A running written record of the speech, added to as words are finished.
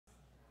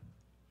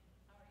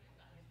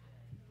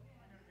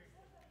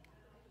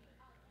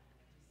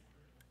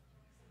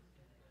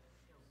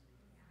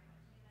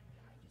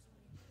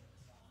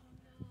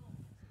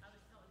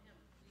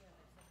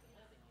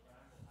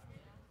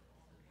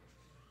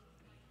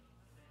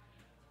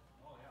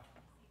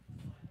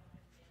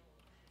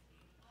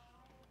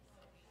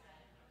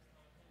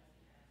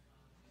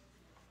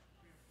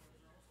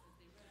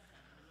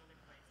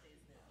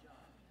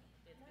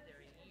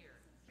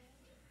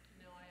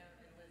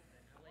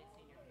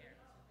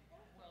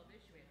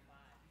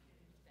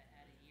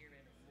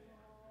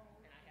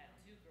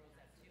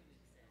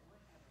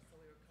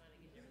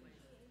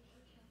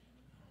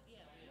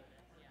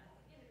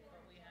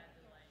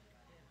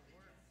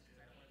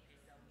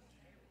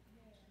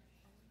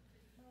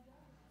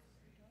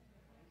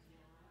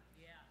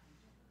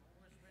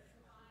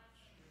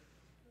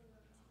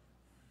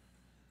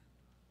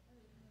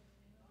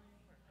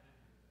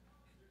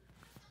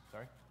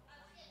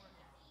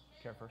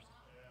Care first.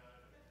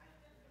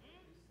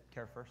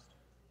 Care first.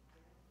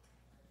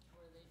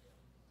 What do they do?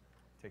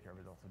 Take care of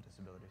adults with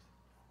disabilities.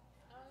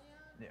 Oh,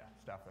 yeah? Yeah,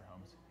 staff their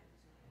homes.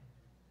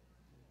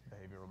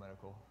 Behavioral,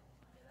 medical.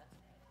 Yeah, that's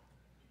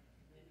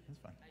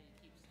It's fine. how you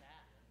keep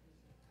staff.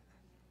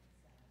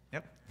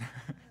 Yep.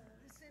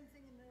 The same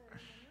thing in the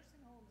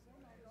nursing homes.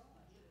 Oh my gosh.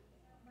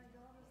 My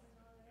daughter's an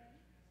RN.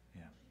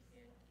 Yeah.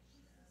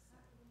 She's the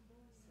second one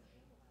going in the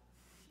door.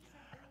 She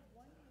said they have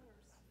one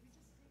nurse. We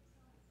just take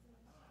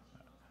out.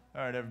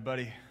 All right,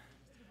 everybody.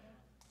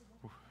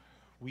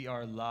 We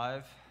are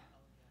live.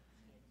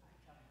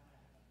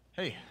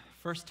 Hey,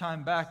 first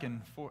time back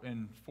in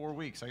 4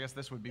 weeks. I guess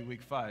this would be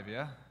week 5,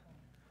 yeah?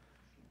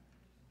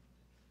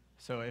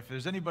 So if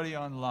there's anybody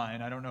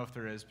online, I don't know if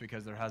there is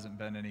because there hasn't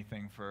been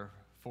anything for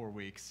 4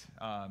 weeks.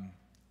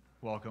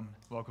 Welcome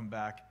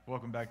back.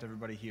 Welcome back to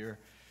everybody here.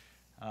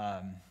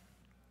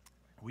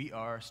 We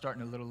are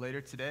starting a little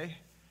later today,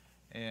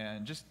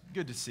 and just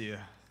good to see you.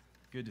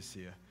 Good to see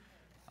you.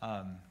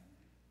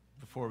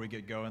 Before we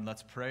get going,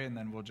 let's pray, and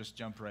then we'll just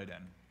jump right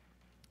in.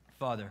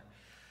 Father,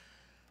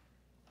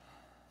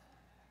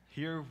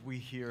 here we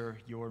hear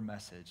your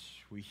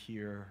message. We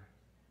hear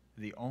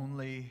the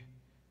only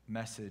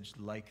message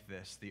like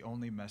this, the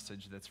only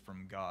message that's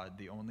from God,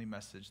 the only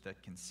message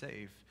that can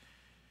save,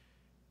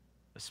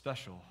 a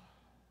special,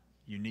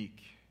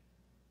 unique,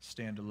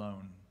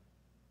 standalone,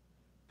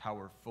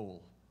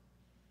 powerful,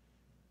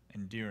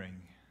 endearing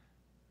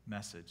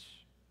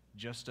message.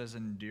 Just as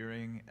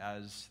endearing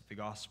as the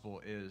gospel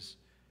is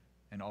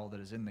and all that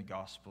is in the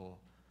gospel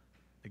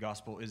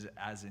is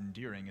as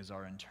endearing as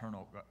our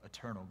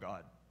eternal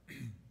God.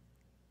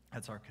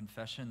 That's our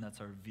confession,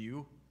 that's our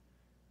view.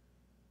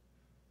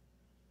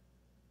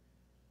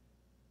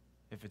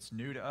 If it's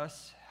new to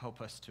us,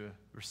 help us to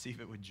receive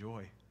it with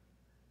joy.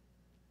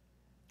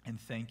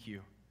 And thank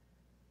you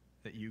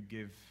that you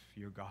give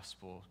your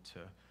gospel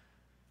to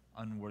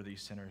unworthy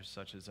sinners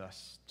such as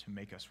us to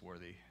make us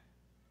worthy.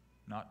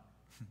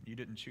 You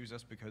didn't choose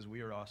us because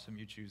we are awesome.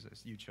 You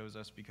chose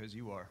us because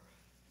you are.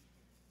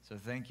 So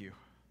thank you.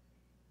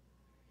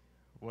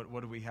 What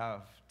do we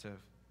have to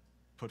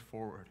put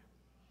forward?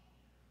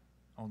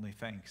 Only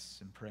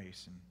thanks and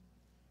praise, and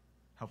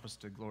help us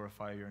to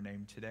glorify your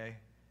name today.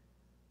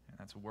 And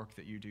that's a work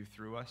that you do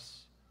through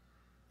us.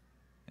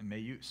 And may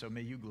you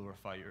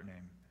glorify your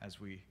name as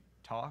we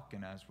talk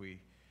and as we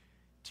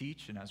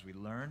teach and as we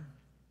learn,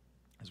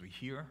 as we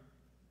hear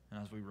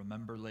and as we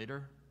remember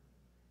later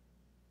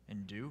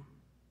and do.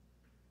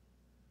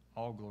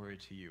 All glory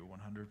to you,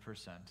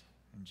 100%.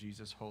 In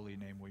Jesus' holy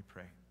name we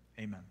pray.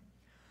 Amen.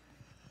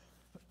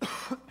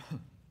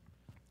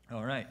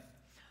 All right,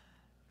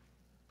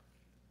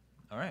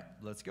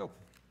 let's go.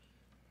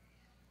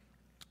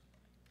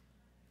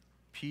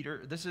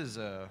 Peter, this is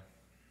I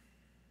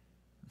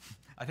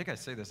think I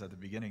say this at the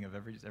beginning of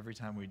every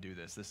time we do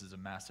this. This is a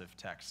massive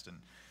text,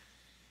 and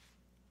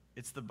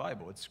it's the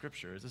Bible, it's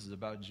Scripture. This is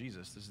about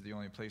Jesus. This is the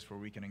only place where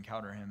we can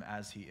encounter him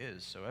as he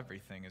is, so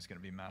everything is going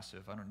to be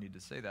massive. I don't need to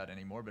say that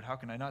anymore, but how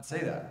can I not say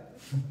that?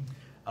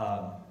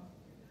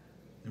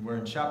 And we're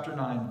in chapter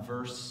 9,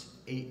 verse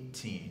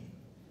 18.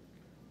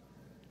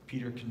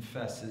 Peter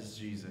confesses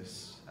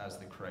Jesus as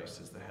the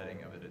Christ, is the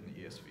heading of it in the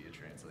ESV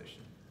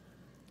translation.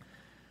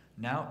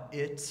 Now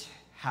it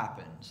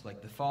happened.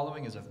 Like, the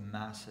following is of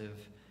massive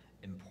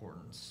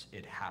importance.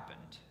 It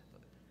happened.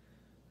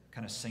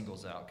 Kind of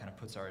singles out, kind of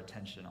puts our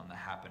attention on the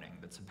happening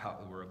that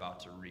we're about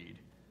to read.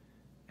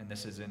 And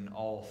this is in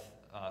all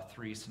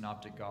 3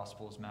 synoptic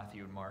gospels,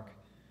 Matthew and Mark,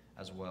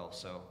 as well.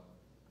 So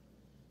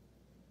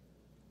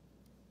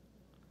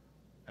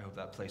I hope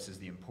that places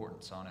the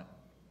importance on it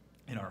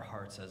in our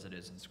hearts as it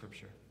is in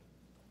Scripture.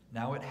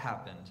 Now it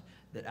happened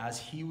that as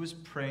he was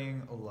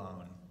praying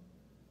alone,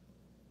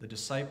 the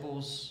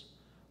disciples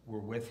were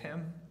with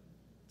him.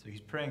 So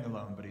he's praying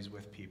alone, but he's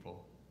with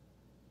people.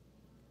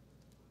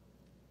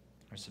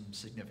 There's some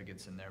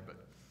significance in there, but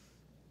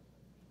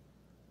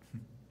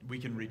we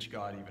can reach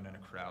God even in a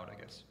crowd, I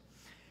guess.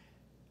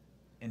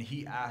 And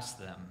he asked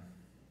them,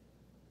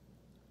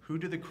 "Who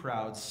do the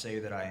crowds say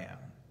that I am?"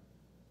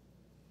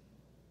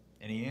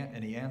 And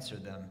he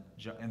answered them,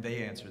 and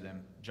they answered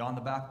them, "John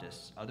the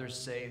Baptist. Others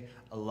say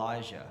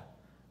Elijah,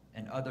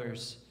 and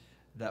others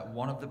that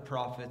one of the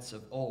prophets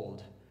of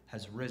old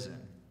has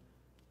risen."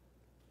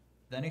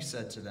 Then he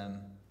said to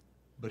them,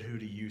 "But who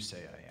do you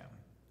say I am?"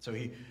 So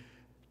he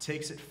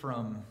takes it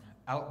from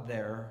out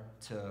there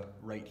to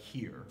right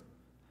here.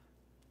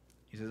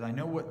 He says, "I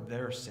know what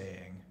they're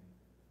saying.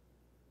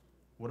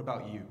 What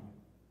about you?"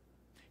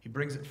 He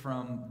brings it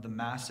from the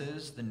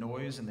masses, the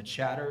noise and the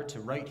chatter,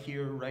 to right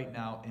here, right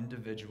now,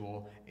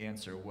 individual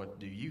answer. What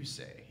do you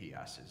say? He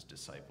asks his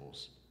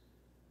disciples.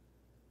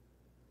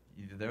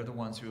 They're the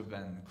ones who have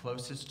been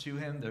closest to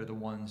him. They're the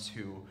ones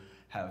who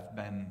have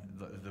been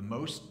the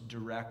most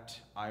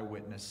direct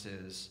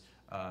eyewitnesses,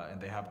 and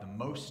they have the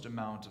most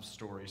amount of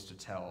stories to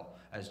tell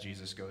as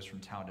Jesus goes from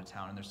town to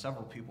town. And there's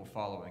several people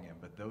following him,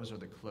 but those are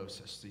the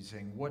closest. He's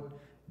saying, "What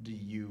do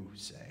you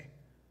say?"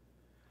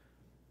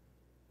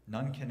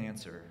 None can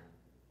answer,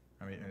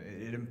 I mean,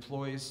 it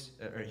employs,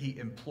 or he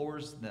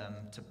implores them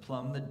to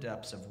plumb the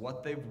depths of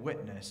what they've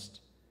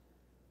witnessed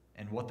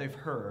and what they've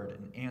heard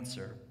and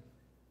answer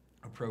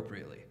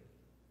appropriately.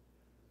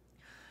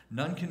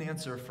 None can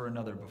answer for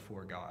another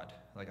before God.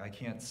 Like, I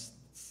can't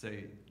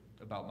say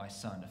about my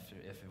son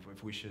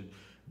if we should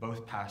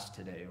both pass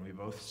today and we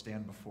both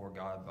stand before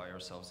God by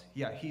ourselves.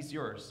 Yeah, he's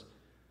yours.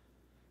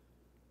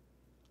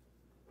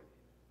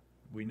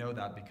 We know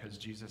that because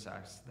Jesus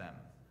asked them.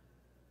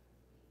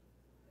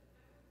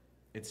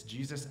 It's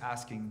Jesus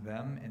asking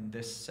them in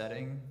this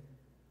setting,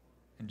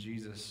 and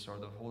Jesus, or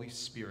the Holy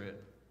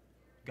Spirit,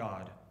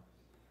 God,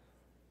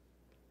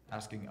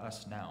 asking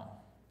us now,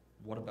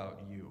 what about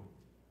you?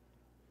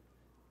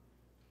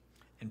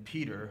 And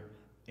Peter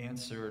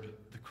answered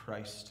the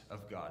Christ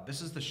of God.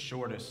 This is the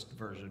shortest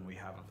version we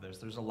have of this.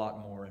 There's a lot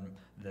more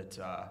that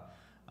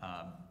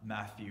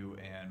Matthew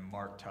and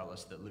Mark tell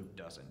us that Luke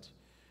doesn't.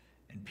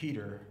 And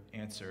Peter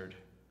answered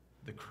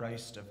the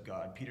Christ of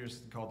God.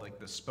 Peter's called like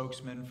the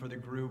spokesman for the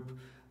group.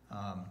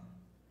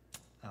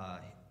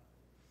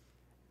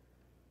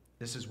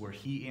 This is where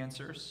he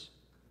answers.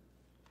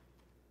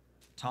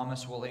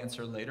 Thomas will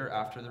answer later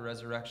after the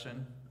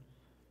resurrection.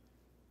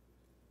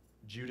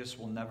 Judas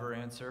will never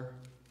answer.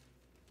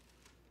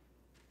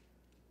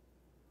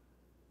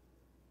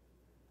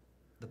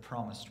 The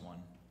promised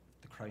one,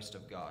 the Christ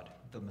of God,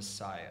 the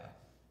Messiah.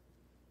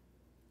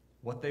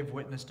 What they've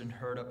witnessed and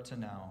heard up to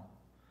now,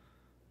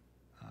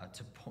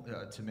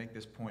 to make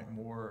this point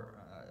more,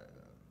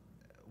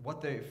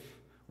 what they've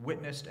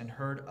witnessed and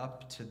heard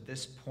up to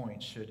this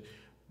point should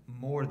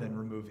more than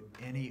remove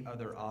any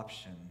other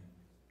option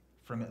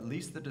from at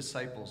least the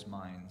disciples'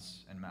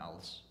 minds and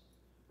mouths.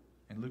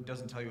 And Luke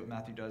doesn't tell you what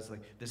Matthew does.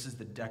 Like, this is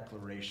the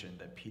declaration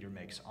that Peter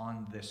makes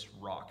on this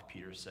rock.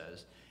 Peter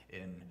says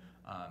in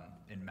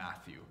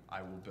Matthew,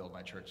 "I will build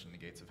my church, and the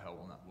gates of hell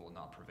will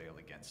not prevail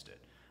against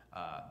it."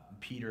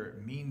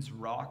 Peter means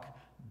rock,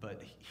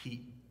 but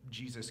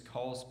Jesus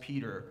calls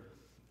Peter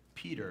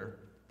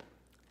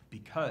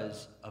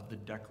because of the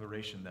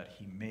declaration that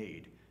he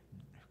made.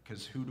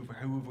 Because who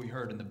have we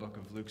heard in the book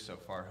of Luke so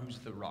far? Who's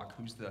the rock?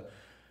 Who's the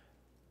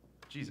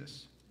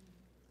Jesus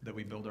that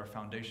we build our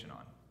foundation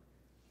on?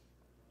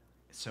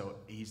 So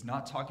he's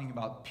not talking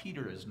about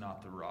Peter is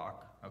not the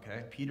rock,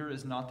 okay? Peter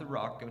is not the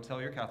rock. Go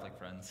tell your Catholic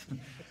friends.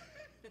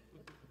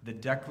 The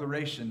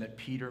declaration that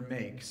Peter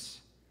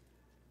makes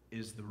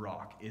is the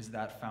rock, is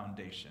that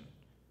foundation.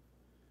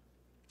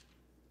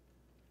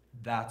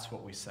 That's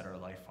what we set our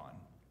life on.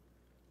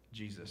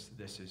 Jesus,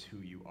 this is who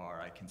you are.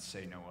 I can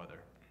say no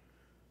other.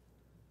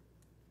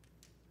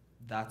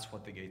 That's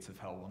what the gates of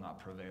hell will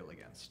not prevail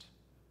against.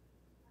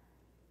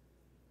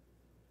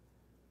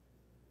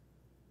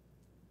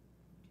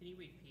 Can you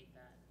repeat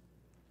that?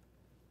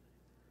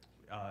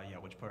 Yeah,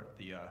 which part?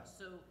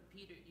 So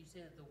Peter, you say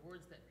that the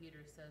words that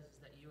Peter says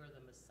is that you are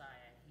the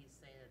Messiah. He's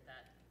saying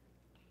that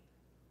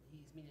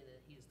he's meaning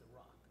that he's the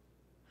rock.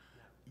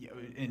 Yeah,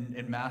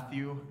 in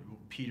Matthew,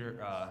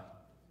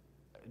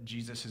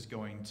 Jesus is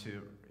going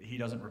to, he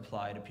doesn't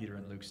reply to Peter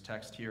in Luke's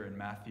text here. In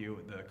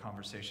Matthew, the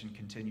conversation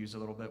continues a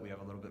little bit. We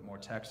have a little bit more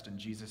text, and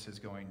Jesus is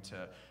going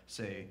to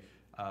say,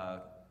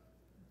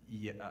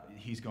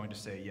 he's going to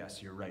say,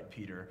 yes, you're right,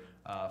 Peter.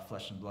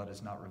 Flesh and blood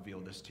has not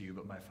revealed this to you,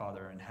 but my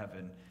Father in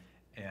heaven.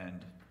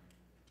 And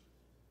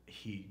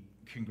he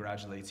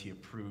congratulates, he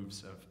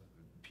approves of,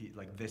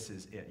 like, this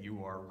is it.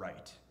 You are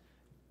right,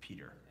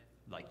 Peter.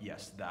 Like,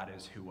 yes, that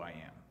is who I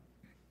am.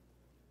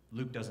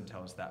 Luke doesn't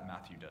tell us that.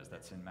 Matthew does.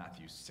 That's in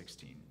Matthew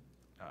 16,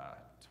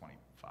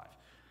 25,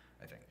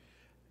 I think.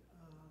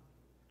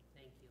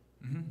 Thank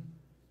you. Mm-hmm.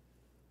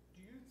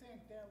 Do you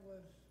think that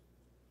was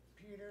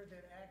Peter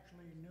that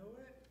actually knew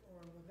it,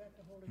 or was that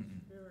the Holy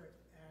Spirit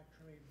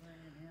actually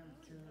bringing him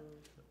to?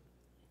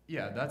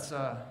 Yeah, that's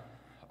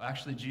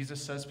actually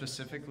Jesus says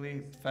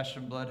specifically, flesh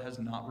and blood has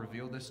not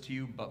revealed this to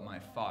you, but my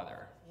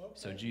Father. Okay.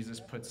 So Jesus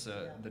puts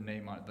the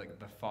name on it, like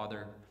the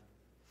Father.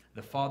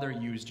 The Father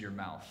used your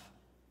mouth,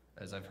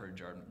 as I've heard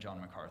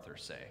John MacArthur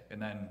say.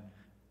 And then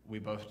we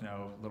both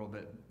know a little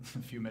bit, a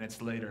few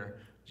minutes later,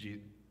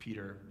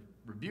 Peter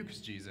rebukes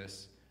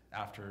Jesus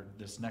after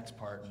this next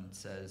part and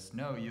says,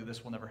 no,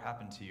 this will never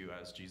happen to you,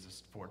 as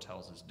Jesus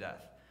foretells his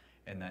death.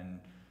 And then,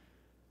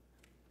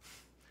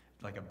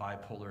 like a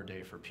bipolar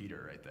day for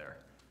Peter right there.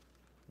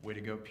 Way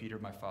to go, Peter,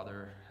 my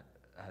Father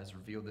has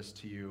revealed this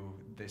to you.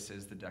 This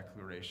is the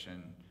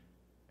declaration.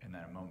 And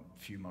then a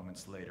few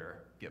moments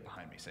later, get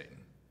behind me, Satan.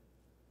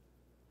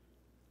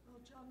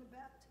 Well, John the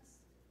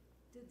Baptist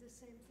did the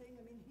same thing.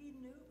 I mean, he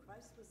knew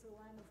Christ was the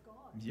Lamb of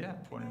God. Yeah,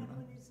 pointing And him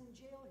when out. he's in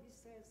jail, he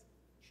says,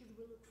 should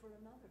we look for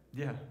another?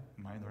 Yeah,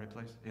 am I in the right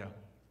place? Yeah.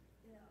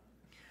 Yeah.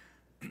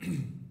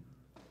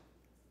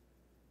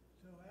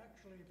 So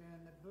actually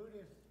then, the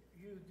Buddhists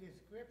used this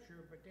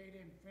scripture, but they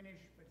didn't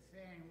finish but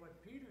saying what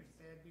Peter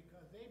said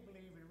because they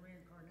believe in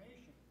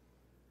reincarnation.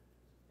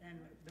 And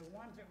the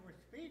ones that were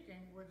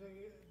speaking were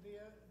the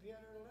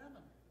other 11.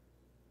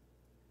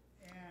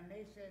 And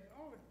they said,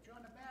 oh, it's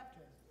John the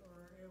Baptist,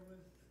 or it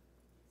was.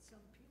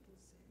 Some people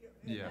say.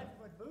 And Yeah. that's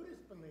what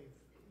Buddhists believe.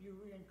 You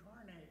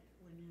reincarnate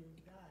when you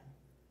die.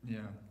 Yeah.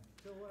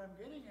 So what I'm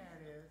getting at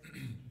is,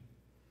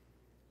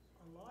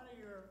 a lot of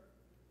your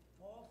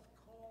false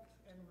cults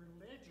and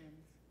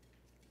religions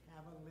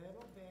have a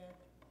little bit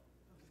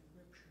of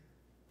scripture.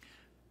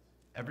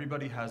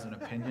 Everybody has an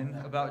opinion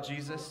about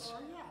Jesus, Oh,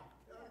 yeah,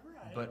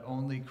 right. but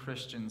only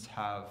Christians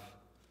have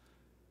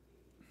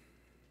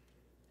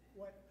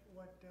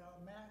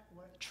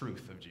What,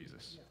 truth of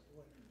Jesus. yeah,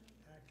 what,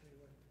 actually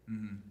what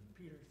Hmm.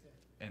 Peter said.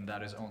 And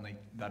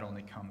that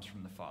only comes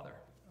from the Father.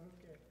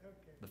 Okay,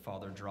 okay. The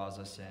Father draws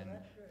us in. Well,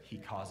 that's good, He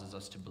yeah. causes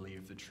us to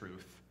believe the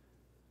truth.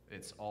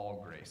 It's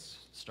all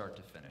grace, start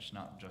to finish.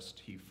 Not just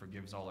He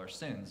forgives all our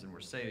sins and we're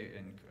saved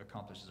and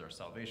accomplishes our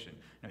salvation.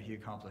 No, He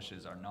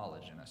accomplishes our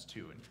knowledge in us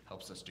too and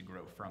helps us to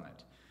grow from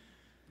it.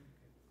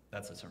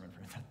 That's a sermon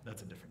for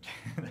that's a different.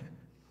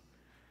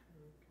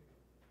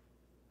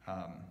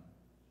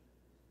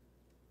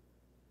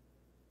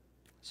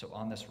 So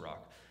on this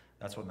rock,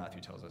 that's what Matthew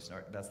tells us.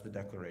 That's the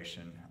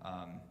declaration.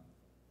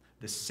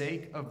 The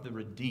sake of the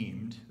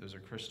redeemed, those are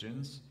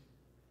Christians,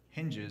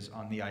 hinges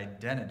on the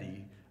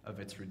identity of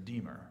its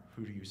Redeemer.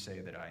 Who do you say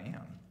that I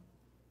am?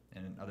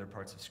 And in other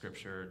parts of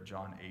Scripture,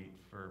 John 8,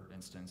 for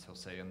instance, he'll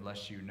say,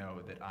 unless you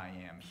know that I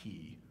am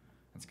He.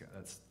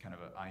 That's kind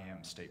of an I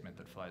am statement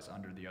that flies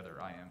under the other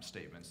I am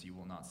statements. You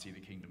will not see the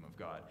kingdom of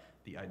God.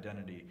 The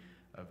identity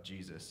of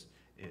Jesus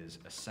is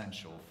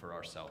essential for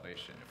our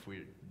salvation.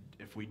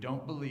 If we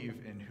don't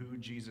believe in who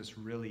Jesus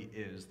really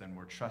is, then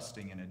we're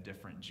trusting in a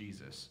different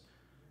Jesus.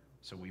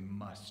 So we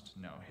must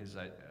know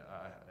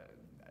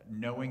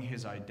knowing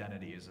His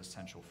identity is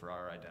essential for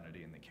our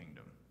identity in the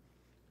kingdom.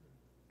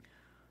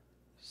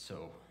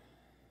 So,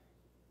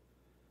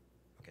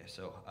 because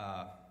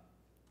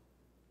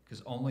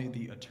only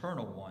the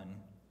eternal one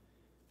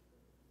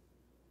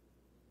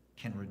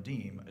can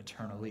redeem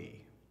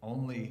eternally.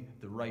 Only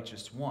the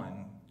righteous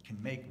one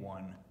can make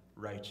one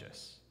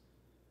righteous.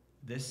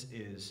 This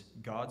is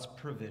God's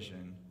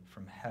provision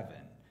from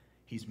heaven.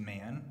 He's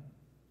man,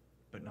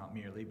 but not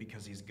merely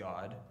because he's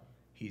God.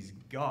 He's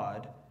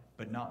God,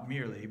 but not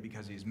merely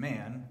because he's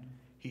man.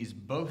 He's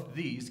both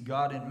these,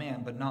 God and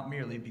man, but not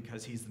merely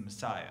because he's the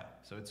Messiah.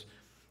 So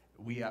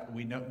we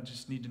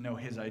just need to know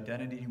his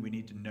identity. We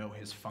need to know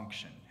his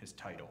function, his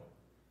title.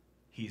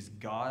 He's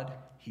God.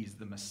 He's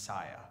the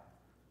Messiah.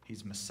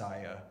 He's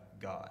Messiah,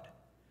 God.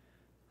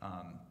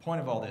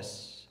 Point of all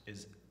this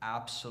is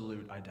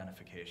absolute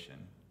identification.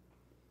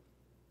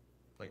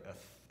 Like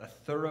a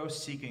thorough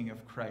seeking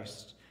of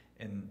Christ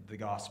in the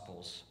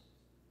Gospels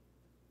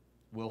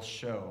will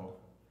show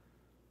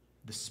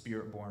the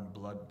Spirit-born,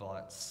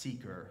 blood-bought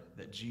seeker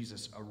that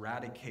Jesus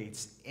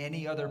eradicates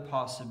any other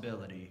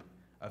possibility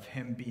of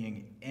him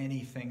being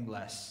anything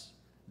less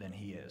than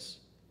he is.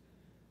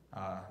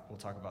 We'll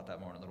talk about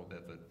that more in a little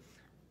bit, but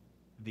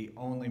the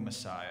only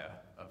Messiah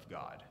of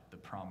God, the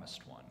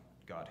promised one,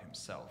 God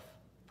himself,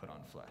 put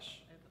on flesh.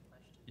 I have a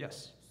question.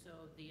 Yes. So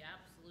the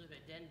absolute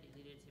identity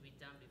needed to be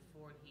done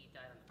before he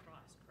died on the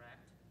cross,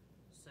 correct?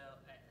 So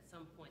at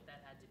some point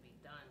that had to be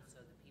done so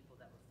the people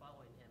that were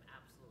following him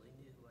absolutely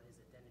knew what his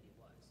identity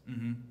was.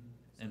 Mm-hmm.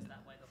 So is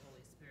that why the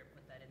Holy Spirit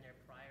put that in there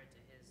prior to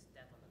his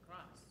death on the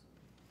cross?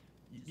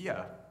 You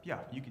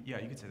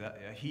could say that.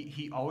 Yeah,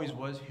 he always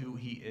was who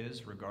he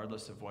is,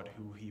 regardless of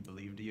who he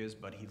believed he is,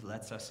 but he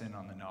lets us in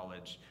on the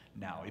knowledge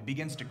now. It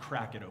begins to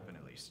crack it open,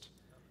 at least.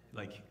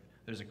 Like,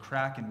 there's a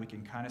crack and we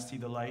can kind of see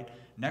the light.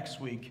 Next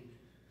week,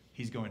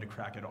 he's going to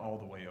crack it all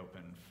the way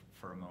open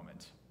for a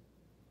moment.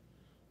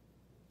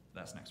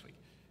 That's next week.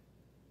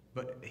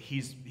 But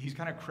he's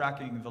kind of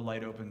cracking the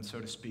light open, so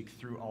to speak,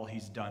 through all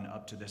he's done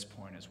up to this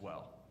point as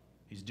well.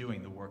 He's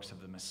doing the works of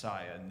the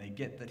Messiah, and they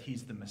get that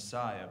he's the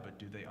Messiah, but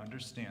do they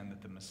understand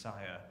that the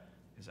Messiah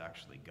is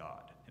actually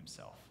God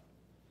himself?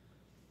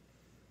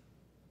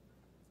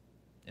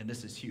 And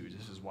this is huge.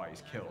 This is why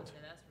he's killed.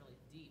 Okay, that's really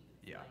deep.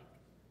 Yeah.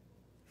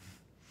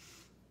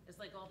 It's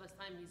like all this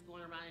time he's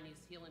going around and he's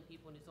healing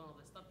people and he's doing all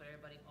this stuff, but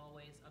everybody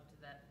always up to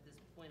this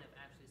point of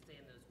actually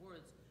saying those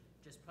words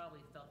just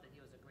probably felt that he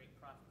was a great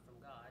prophet from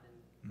God, and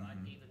God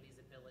Mhm. gave him these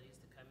abilities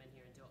to come in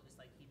here and do it just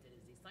like he did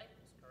his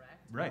disciples,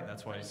 correct? Right,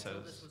 that's why he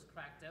Until this says, was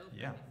cracked open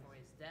yeah. before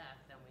his death,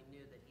 then we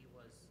knew that he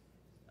was,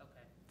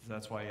 okay.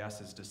 that's why he asked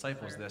his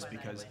disciples this, Clarify that in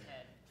because my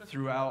head.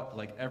 throughout,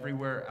 like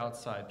everywhere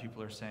outside,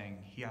 people are saying,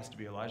 he has to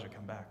be Elijah,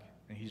 come back.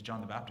 And he's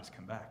John the Baptist,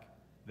 come back.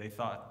 They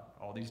thought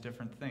all these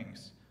different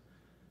things.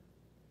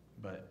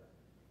 But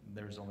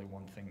there's only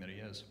one thing that he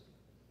is.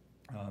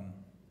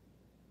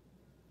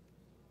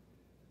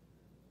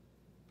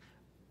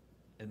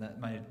 And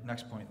that my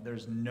next point,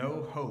 there's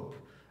no hope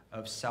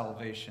of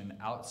salvation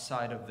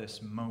outside of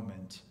this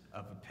moment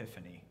of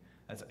epiphany.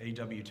 As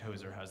A.W.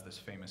 Tozer has this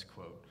famous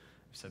quote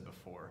I've said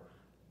before.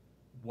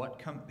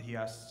 He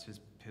asked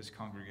his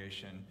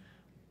congregation,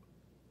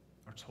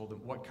 or told them,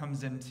 what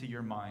comes into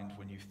your mind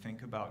when you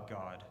think about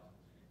God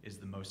is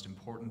the most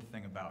important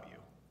thing about you,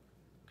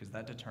 because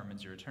that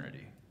determines your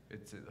eternity.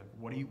 It's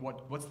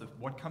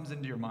what comes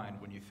into your mind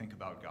when you think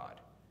about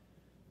God?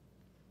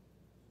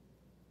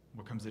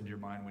 What comes into your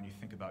mind when you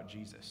think about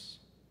Jesus?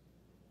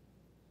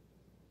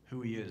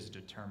 Who he is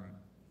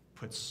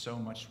puts so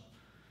much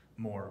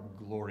more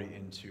glory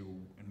into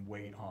and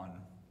wait on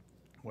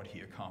what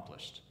he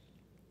accomplished.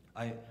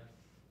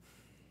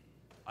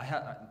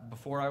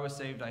 Before I was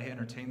saved, I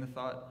entertained the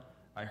thought.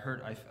 I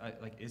heard,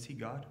 like, is he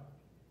God?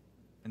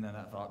 And then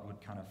that thought would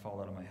kind of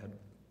fall out of my head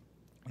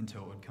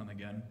until it would come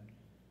again.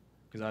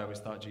 Because I always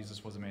thought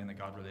Jesus was a man that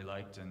God really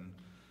liked and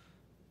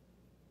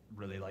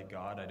really liked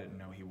God. I didn't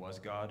know he was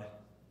God.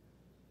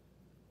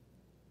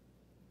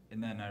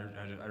 And then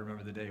I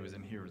remember the day he was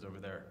in here, it was over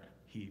there.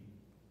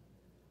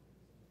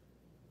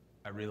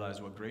 I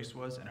realized what grace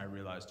was, and I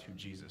realized who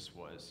Jesus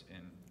was,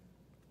 and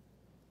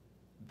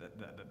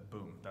that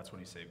boom, that's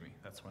when he saved me.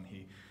 That's when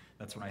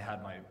I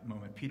had my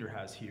moment Peter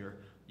has here.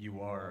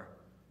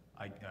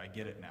 I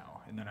get it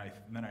now. And then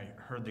I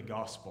heard the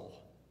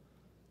gospel,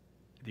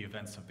 the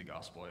events of the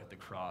gospel at the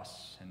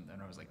cross, and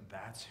I was like,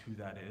 that's who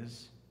that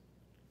is?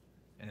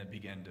 And it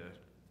began to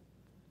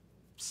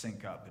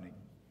sync up and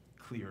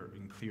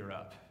clear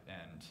up,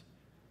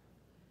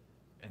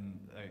 and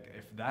like,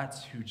 if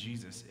that's who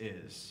Jesus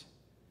is,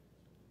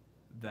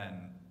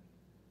 then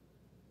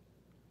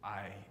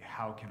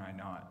how can I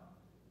not?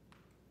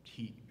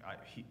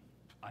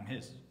 I'm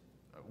his.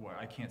 Well,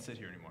 I can't sit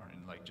here anymore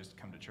and like just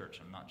come to church.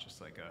 I'm not just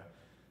like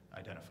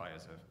identify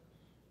as a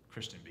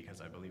Christian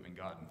because I believe in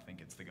God and think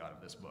it's the God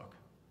of this book.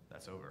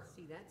 That's over.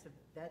 See,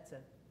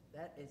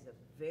 that is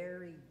a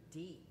very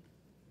deep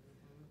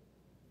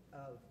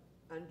of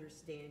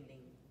understanding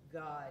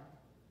God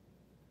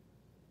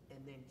and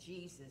then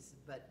Jesus,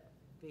 but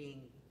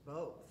being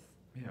both.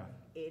 Yeah.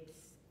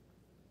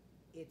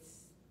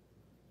 It's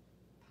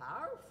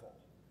powerful.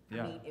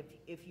 Yeah. I mean,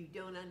 if you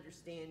don't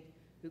understand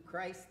who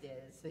Christ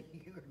is,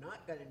 you're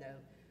not going to know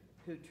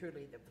who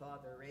truly the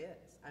Father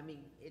is. I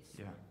mean, it's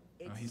Yeah.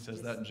 It's No, he says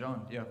just, that in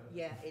John. Yeah.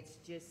 Yeah, it's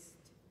just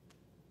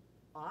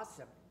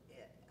awesome.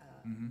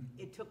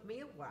 It took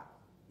me a while,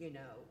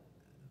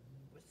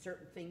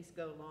 certain things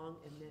go along,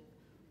 and then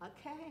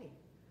okay,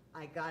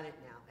 I got it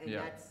now, and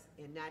Yeah.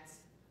 that's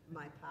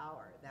my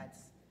power.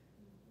 That's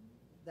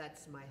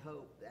my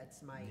hope.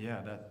 That's my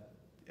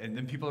And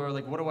then people are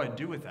like, what do I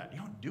do with that? You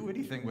don't do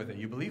anything with it.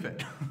 You believe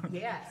it.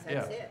 Yes,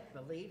 that's it.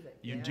 Believe it.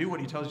 You yeah. do what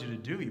he tells you to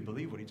do. You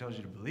believe what he tells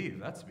you to believe.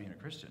 That's being a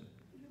Christian.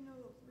 You know,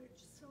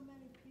 Rich, so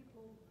many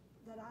people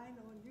that I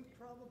know, and you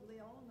probably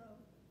all know,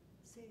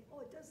 say,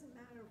 oh, it doesn't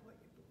matter what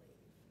you believe,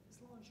 as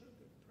long as you're a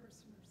good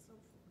person or so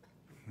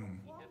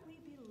forth. What we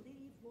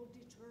believe will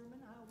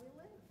determine how we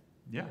live.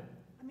 Yeah.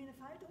 I mean,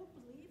 if I don't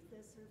believe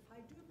this, or if I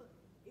do, but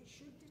it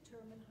should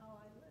determine how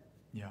I live.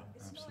 Yeah,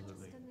 It's absolutely. not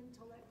just an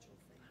intellectual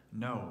thing.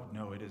 No,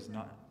 it is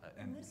not.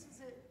 And this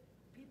is it.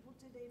 People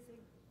today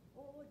think,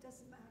 oh, it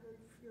doesn't matter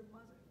if your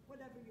mother,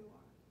 whatever you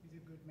are. He's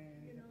a good man.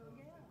 You he's a know,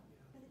 prophet,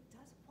 yeah. And it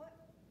does,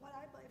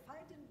 if I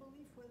didn't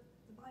believe what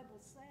the Bible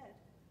said,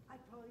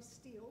 I'd probably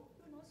steal,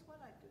 who knows what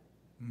I'd do.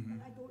 Mhm. And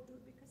I don't do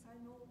it because I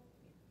know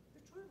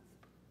the truth.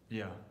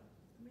 Yeah.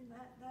 I mean,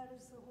 that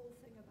is the whole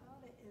thing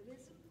about it. It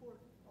is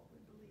important what we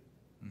believe.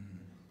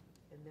 Mhm.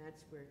 And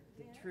that's where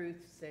the Yeah.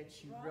 truth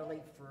sets you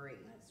really free.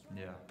 That's right.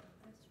 Yeah.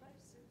 That's right,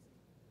 Susie.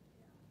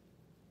 Yeah.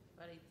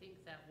 But I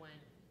think that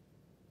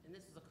and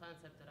this is a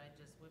concept that I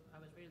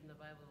was reading the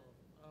Bible,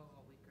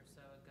 a week or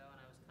so ago, and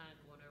I was kind of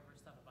going over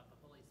stuff about the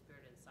Holy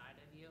Spirit inside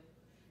of you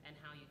and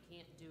how you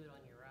can't do it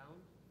on your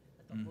own,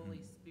 that the Mhm. Holy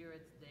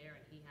Spirit's there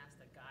and he has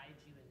to guide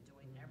you in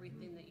doing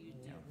everything that you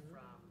do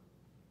from,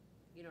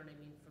 you know what I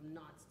mean, from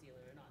not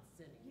stealing or not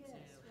sinning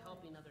Yes, to right.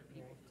 helping other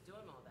people Right. who's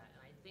doing all that.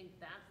 And I think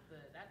that's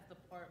the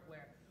part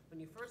where when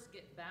you first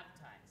get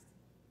baptized,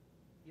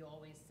 you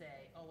always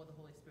say, oh, well, the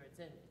Holy Spirit's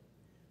in me.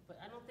 But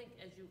I don't think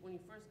when you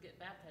first get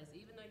baptized,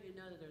 even though you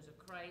know that there's a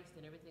Christ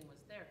and everything was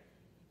there,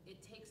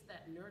 it takes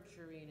that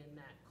nurturing and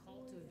that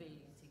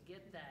cultivating to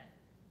get that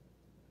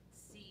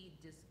seed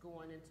just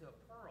going into a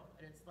pearl.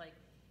 And it's like,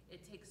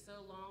 it takes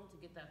so long to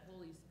get that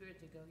Holy Spirit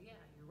to go, yeah,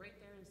 you're right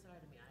there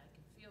inside of me. I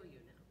can feel you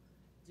now.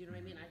 Do you know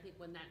what I mean? I think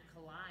when that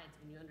collides,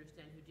 when you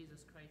understand who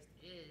Jesus Christ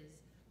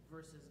is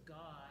versus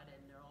God,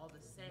 and they're all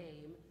the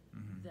same,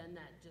 Mhm. then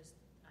that just,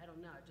 I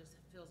don't know, it just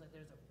feels like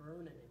there's a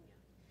burning in you.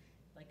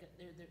 Like it's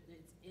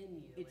in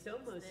you. It's like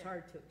almost there.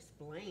 hard to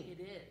explain. It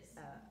is.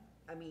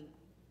 I mean,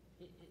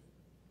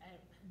 I,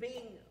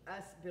 being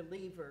us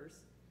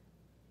believers,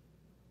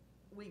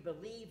 we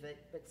believe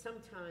it, but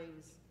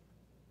sometimes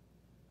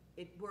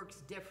it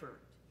works different.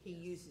 He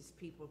uses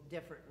people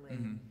differently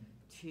Mhm.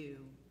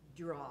 to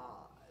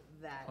draw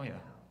that Oh, yeah.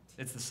 out.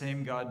 It's the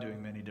same God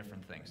doing many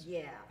different things.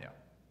 Yeah. Yeah.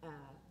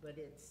 But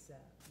it's,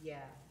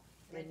 yeah.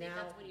 and I And think now,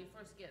 that's when you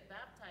first get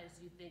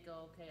baptized, you think,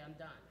 oh, okay, I'm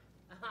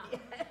done.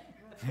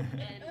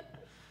 And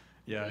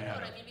Yeah, you know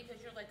what I yeah. mean?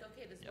 Because you're like,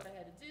 okay, this is what I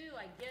had to do.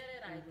 I get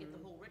it. I get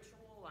the whole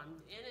ritual. I'm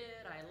in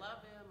it. I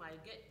love him.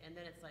 And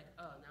then it's like,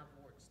 oh, now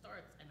the work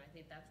starts. And I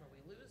think that's where we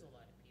lose a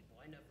lot of people.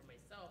 I know for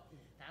myself,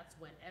 that's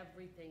when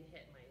everything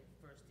hit. My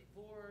first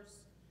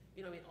divorce.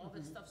 You know what I mean? All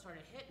this stuff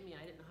started hitting me.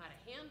 I didn't know how to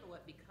handle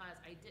it because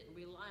I didn't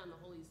rely on the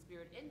Holy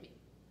Spirit in me.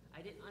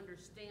 I didn't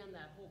understand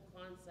that whole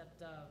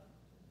concept of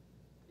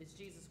it's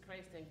Jesus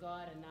Christ and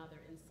God, and now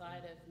they're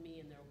inside of me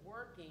and they're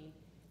working.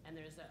 and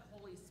there's that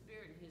Holy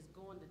Spirit, and he's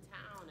going to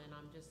town, and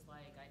I'm just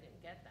like, I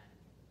didn't get that.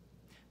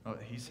 Well,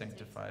 he takes a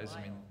sanctifies.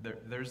 I mean,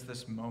 there's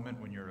this moment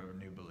when you're a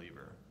new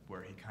believer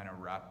where he kind of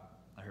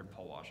I heard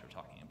Paul Washer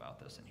talking about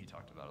this, and he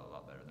talked about it a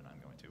lot better than I'm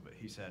going to, but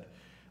he said,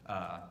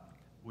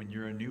 when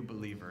you're a new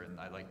believer, and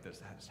I like this,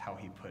 that's how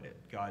he put it,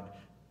 God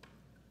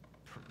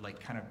like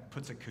kind of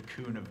puts a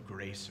cocoon of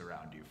grace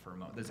around you for a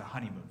moment. There's a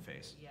honeymoon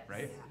phase, Yes,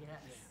 right? yes.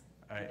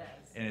 All right. He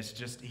does. And it's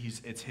just,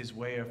 it's his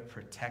way of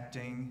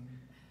protecting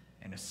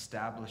and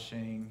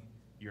establishing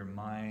your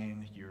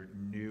mind, your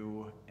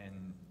new,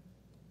 and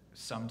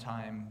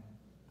sometime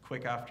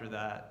quick after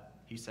that,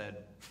 he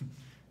said,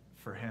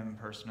 for him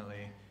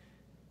personally,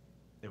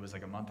 it was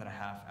like a month and a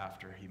half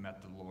after he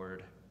met the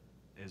Lord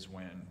is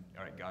when,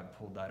 all right, God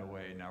pulled that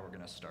away. Now we're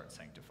going to start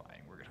sanctifying.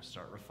 We're going to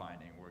start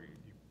refining.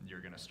 You're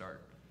going to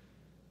start,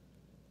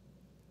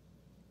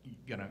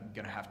 you're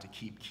gonna have to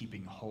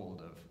keeping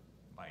hold of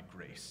my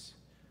grace.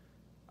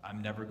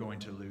 I'm never going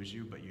to lose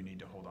you, but you need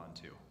to hold on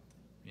to,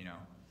 you know?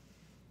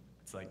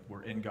 It's like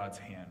we're in God's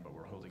hand, but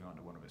we're holding on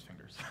to one of his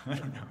fingers. I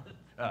don't know.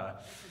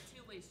 It's a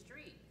two-way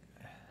street,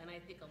 and I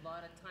think a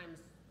lot of times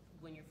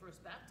when you're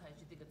first baptized,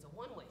 you think it's a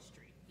one-way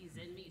street. He's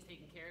in me, he's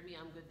taking care of me,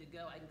 I'm good to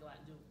go, I can go out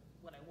and do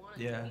what I want to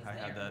do, Yeah, he's I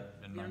had there.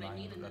 that in You my know what I mind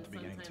mean? And at then the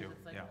beginning sometimes too.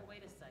 it's like, Yeah. oh,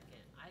 wait a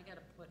second, I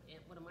gotta put in,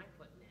 what am I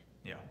putting in?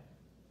 Yeah.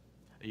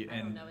 I don't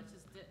And know, it's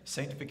just,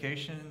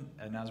 sanctification,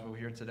 and as we'll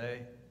hear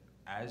today,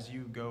 as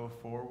you go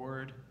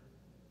forward,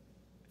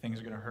 things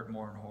are going to hurt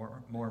more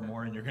and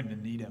more, and you're going to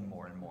need him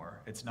more and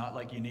more. It's not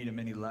like you need him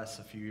any less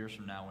a few years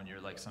from now when you're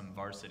like some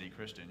varsity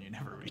Christian. You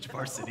never reach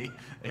varsity.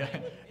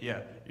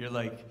 Yeah, you're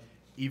like,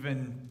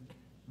 even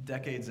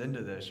decades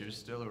into this, you're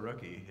still a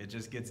rookie. It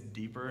just gets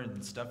deeper,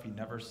 and stuff you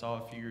never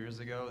saw a few years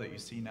ago that you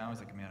see now is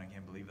like, man, I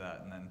can't believe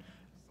that. And then,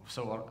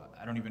 so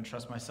I don't even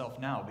trust myself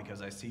now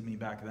because I see me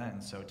back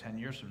then. So 10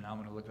 years from now, I'm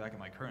going to look back at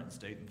my current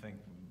state and think,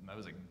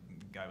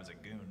 guy was a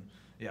goon.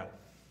 Yeah.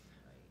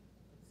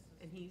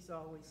 And he's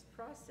always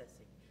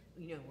processing.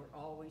 You know, we're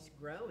always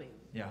growing.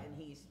 Yeah. And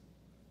he's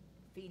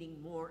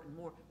feeding more and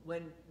more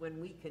when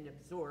we can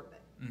absorb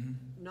it.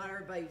 Mm-hmm. Not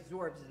everybody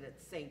absorbs it at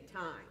the same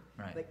time.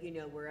 Right. But you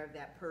know, wherever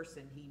that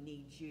person, he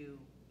needs you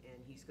and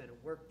he's gonna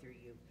work through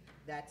you.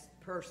 That's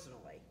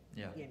personally,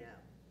 Yeah. you know,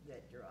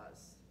 that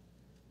draws.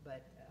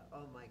 But,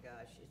 oh my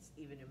gosh, it's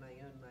even in my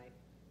own life,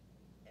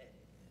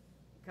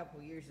 a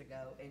couple years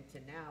ago and to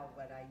now,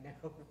 what I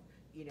know,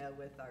 you know,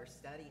 with our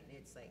study, and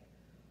it's like,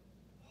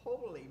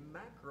 holy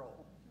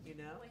mackerel, you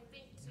know? Well, I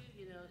think too,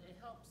 you know, it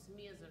helps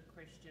me as a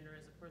Christian or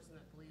as a person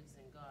that believes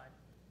in God,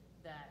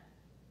 that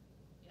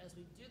as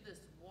we do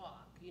this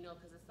walk, you know,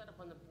 because it's set up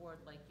on the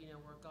board, like, you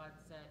know, where God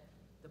said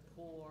the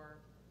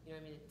poor, you know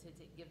what I mean, to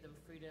give them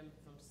freedom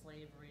from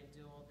slavery and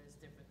do all these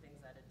different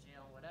things out of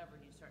jail and whatever,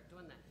 and you start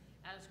doing that.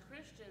 As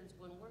Christians,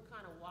 when we're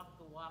kind of walk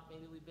the walk,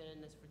 maybe we've been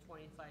in this for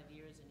 25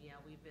 years, and yeah,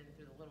 we've been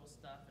through the little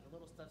stuff, and the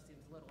little stuff seems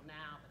little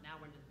now, but now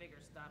we're into the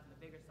bigger stuff, and the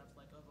bigger stuff's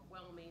like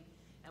overwhelming,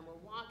 and we're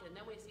walking, and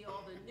then we see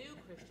all the new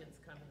Christians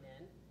coming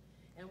in,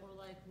 and we're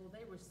like, well,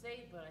 they were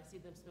saved, but I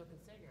see them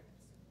smoking cigarettes.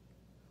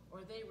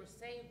 Or they were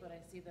saved, but I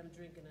see them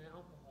drinking an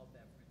alcohol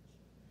beverage.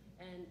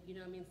 And, you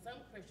know, I mean, some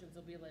Christians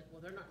will be like,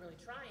 well, they're not really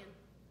trying.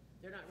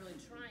 They're not really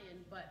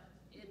trying, but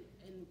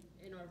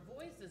in our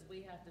voices,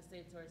 we have to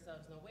say to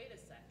ourselves, no, wait a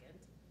second.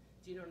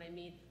 Do you know what I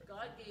mean?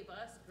 God gave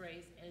us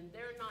grace, and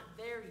they're not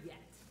there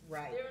yet.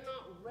 Right. They're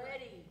not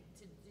ready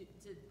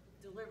to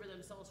deliver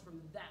themselves from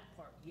that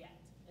part yet,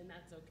 and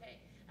that's okay.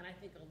 And I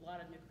think a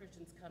lot of new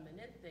Christians coming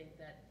in think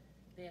that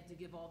they have to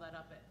give all that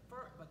up at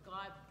first, but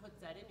God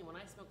puts that in you. When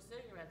I smoke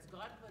cigarettes,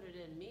 God put it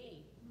in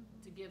me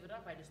to give it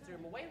up. I just threw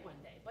them away one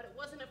day, but it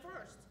wasn't at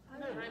first.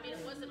 You know what I mean?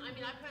 It wasn't, I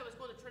mean, I probably was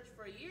going to church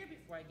for a year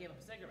before I gave up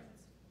cigarettes.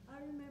 I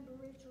remember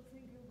Rachel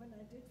thinking when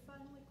I did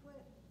finally quit,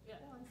 Yeah.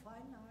 oh, I'm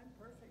fine now, I'm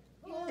perfect.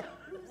 Yeah,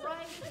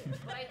 right.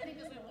 But I think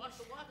as we walk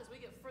the walk, as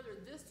we get further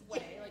this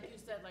way, like you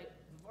said, like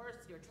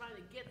varsity, or trying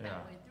to get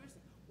that Yeah. way through,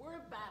 we're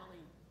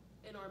battling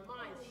in our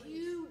minds Always,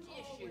 huge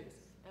always. issues,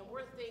 and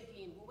we're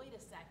thinking, well, wait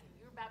a second,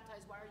 you're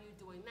baptized, why are you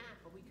doing that?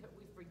 But we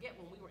forget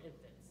when we were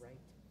infants. Right.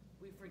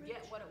 We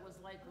forget Rich. what it was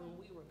like when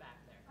we were back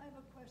there. I have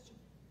a question.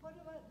 What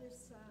about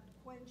this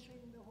quenching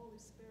the Holy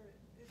Spirit?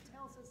 It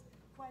tells us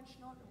quench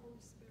not the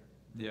Holy Spirit.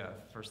 Yeah,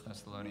 1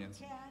 Thessalonians.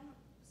 We can,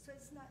 so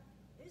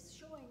it's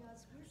showing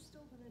us we're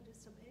still gonna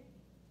disobey.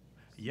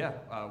 Yeah,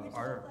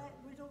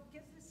 We don't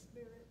give the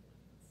Spirit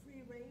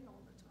free reign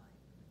all the time.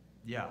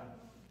 yeah.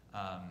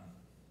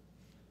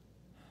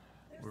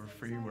 There's We're things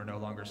free, I we're no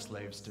don't longer know.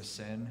 slaves to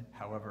sin.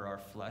 However, our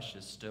flesh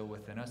is still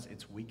within us.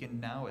 It's weakened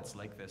now. It's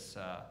like this,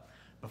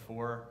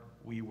 before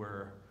we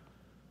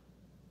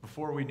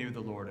knew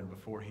the Lord and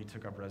before he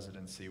took up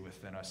residency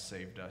within us,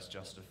 saved us,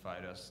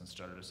 justified us, and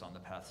started us on the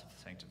path of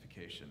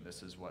sanctification.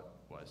 This is what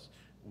was.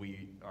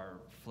 We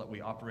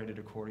operated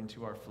according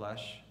to our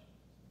flesh.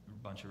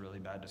 A bunch of really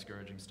bad,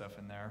 discouraging stuff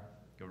in there.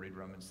 Go read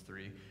Romans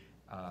 3.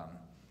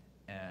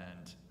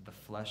 And the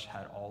flesh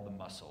had all the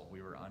muscle.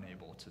 We were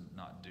unable to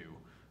not do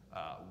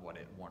what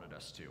it wanted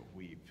us to.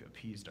 We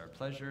appeased our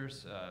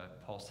pleasures.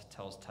 Paul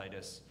tells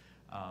Titus,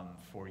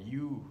 For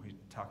you,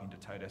 talking to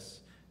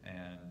Titus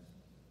and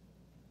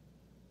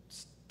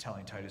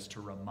telling Titus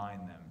to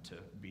remind them to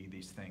be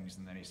these things.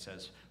 And then he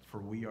says, for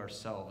we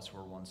ourselves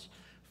were once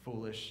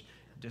foolish,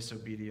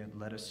 disobedient,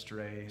 led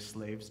astray,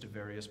 slaves to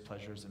various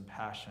pleasures and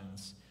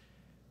passions,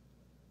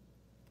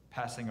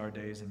 passing our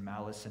days in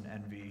malice and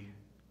envy,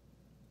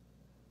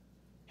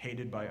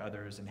 hated by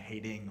others and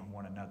hating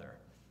one another.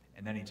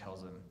 And then he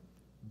tells them,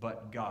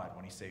 but God,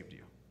 when he saved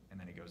you. And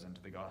then he goes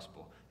into the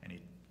gospel.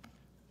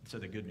 So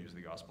the good news of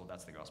the gospel,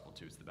 that's the gospel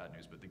too, it's the bad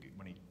news, but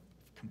when he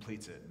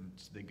completes it and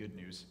the good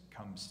news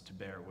comes to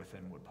bear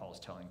within what Paul's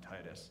telling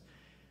Titus,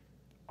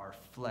 our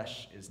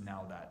flesh is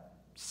now that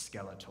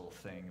skeletal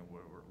thing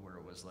where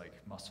it was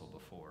like muscle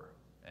before,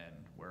 and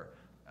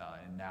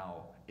and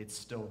now it's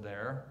still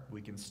there.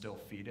 We can still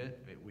feed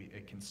it.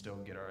 It can still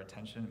get our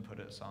attention and put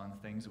us on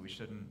things that we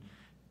shouldn't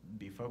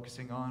be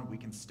focusing on. We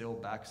can still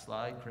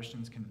backslide.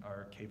 Christians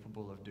are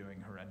capable of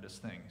doing horrendous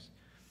things.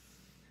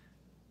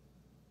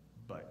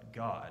 But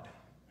God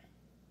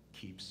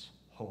keeps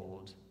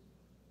hold,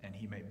 and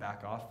he may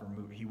back off,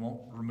 he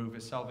won't remove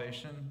his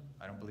salvation.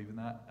 I don't believe in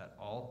that at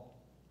all.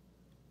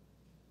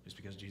 Just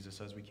because Jesus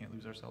says we can't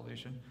lose our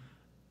salvation,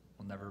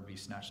 we'll never be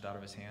snatched out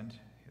of his hand,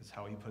 is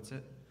how he puts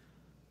it.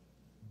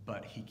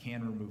 But he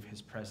can remove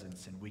his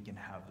presence, and we can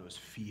have those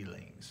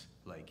feelings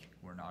like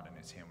we're not in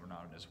his hand, we're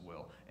not in his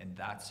will. And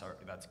that's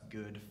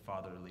good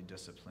fatherly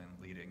discipline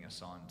leading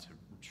us on to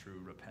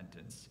true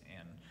repentance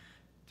and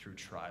through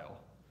trial.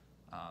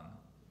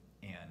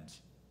 And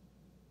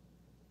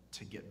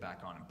to get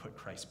back on and put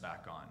Christ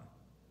back on.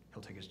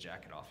 He'll take his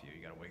jacket off you.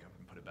 You got to wake up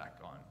and put it back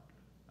on.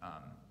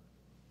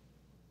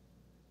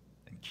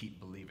 And keep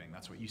believing.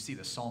 That's what you see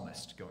the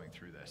psalmist going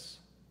through this.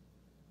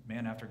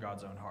 Man after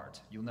God's own heart.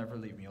 You'll never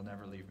leave me. You'll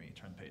never leave me.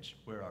 Turn the page.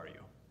 Where are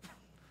you?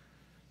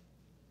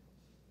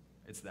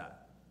 It's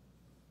that.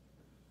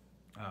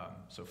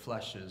 So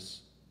flesh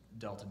is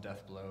dealt a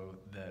death blow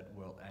that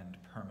will end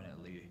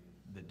permanently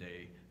the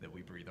day that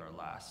we breathe our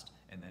last,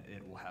 and that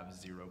it will have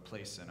zero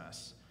place in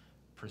us.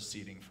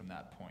 Proceeding from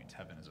that point,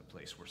 heaven is a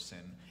place where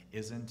sin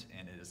isn't,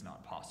 and it is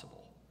not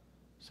possible.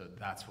 So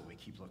that's what we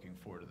keep looking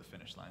forward to the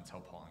finish line. It's how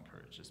Paul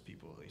encourages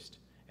people, at least.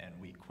 And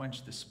we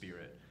quench the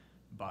Spirit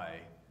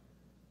by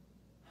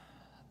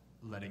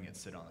letting it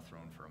sit on the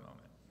throne for a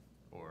moment,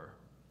 or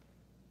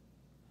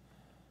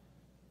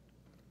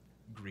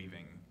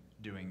grieving,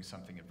 doing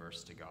something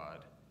adverse to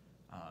God,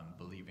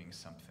 believing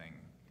something,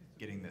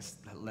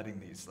 letting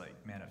these like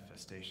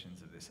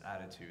manifestations of this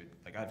attitude.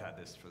 Like I've had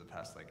this for the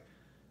past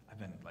I've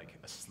been like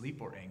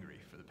asleep or angry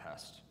for the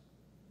past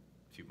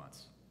few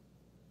months.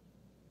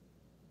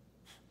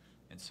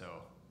 And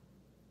so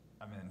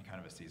I'm in kind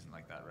of a season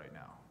like that right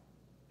now.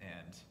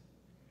 And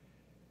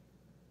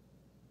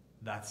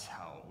that's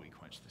how we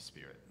quench the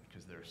Spirit,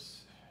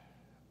 because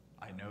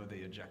I know the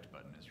eject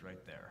button is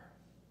right there,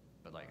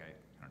 but I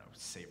don't know,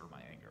 savor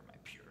my anger, my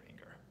pure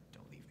anger.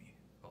 Don't leave me.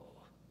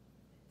 Oh.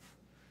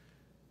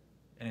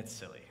 And it's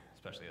silly,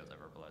 especially as I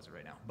verbalize it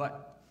right now.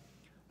 But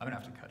I'm gonna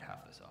have to cut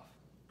half this off.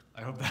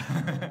 I hope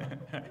that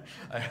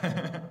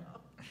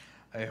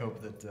I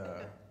hope that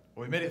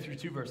we made it through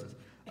 2 verses.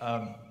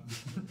 But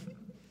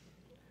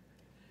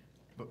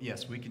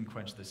yes, we can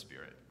quench the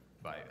Spirit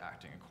by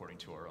acting according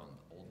to our own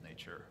old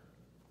nature.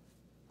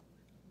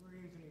 We're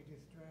easily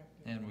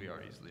distracted. And we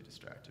are easily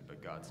distracted,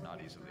 but God's We're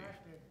not easily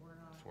distracted, we're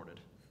not.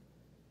 thwarted,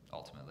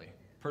 ultimately.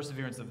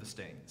 Perseverance of the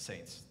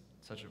saints,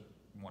 such a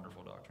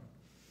wonderful doctrine.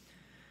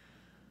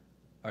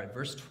 All right,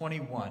 verse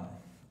 21.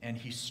 And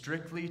he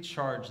strictly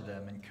charged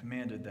them and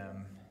commanded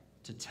them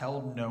to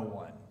tell no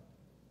one.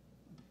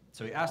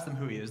 So he asked them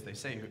who he is. They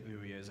say who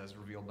he is, as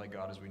revealed by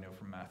God, as we know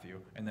from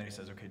Matthew. And then he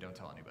says, okay, don't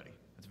tell anybody.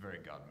 That's a very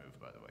God move,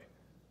 by the way.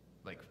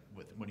 Like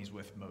when he's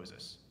with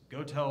Moses.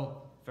 Go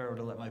tell Pharaoh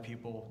to let my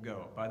people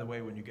go. By the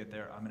way, when you get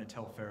there, I'm going to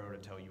tell Pharaoh to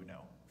tell you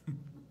no.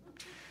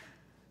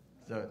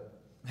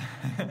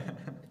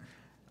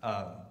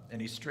 And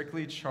he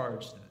strictly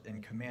charged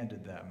and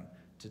commanded them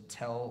to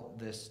tell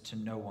this to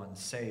no one,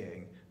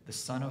 saying, the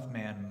Son of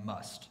Man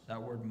must.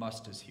 That word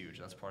must is huge.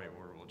 That's probably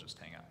where we'll just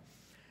hang out.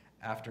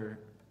 After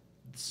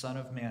the Son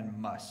of Man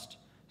must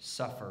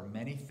suffer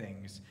many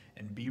things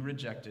and be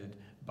rejected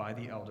by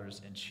the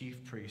elders and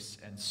chief priests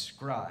and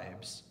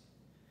scribes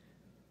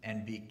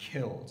and be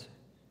killed,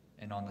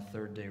 and on the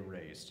 3rd day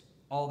raised.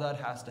 All that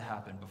has to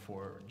happen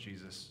before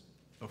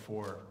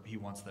he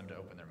wants them to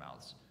open their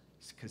mouths,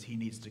 because he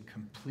needs to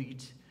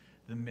complete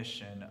the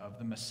mission of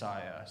the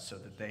Messiah so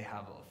that they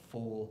have a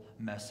full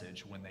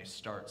message when they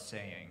start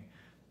saying,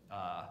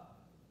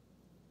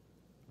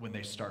 when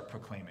they start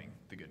proclaiming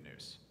the good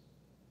news.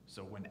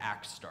 So when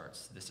Acts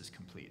starts, this is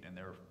complete, and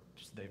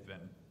they've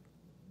been,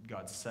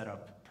 God set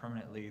up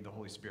permanently the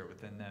Holy Spirit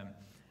within them.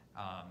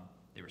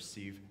 They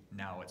receive,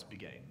 now it's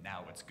beginning,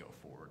 now it's go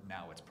forward,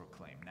 now it's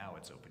proclaim, now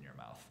it's open your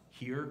mouth.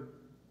 Here,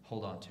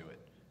 hold on to it.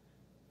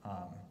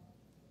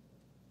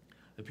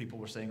 The people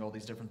were saying all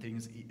these different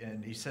things,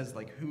 and he says,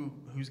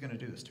 who's going to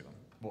do this to him?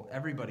 Well,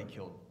 everybody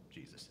killed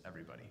Jesus,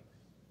 everybody.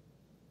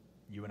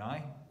 You and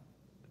I,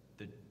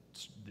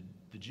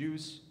 the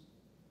Jews,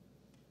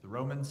 the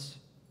Romans,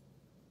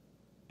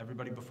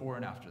 everybody before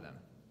and after them.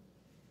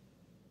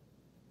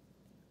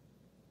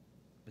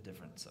 A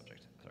different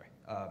subject, sorry.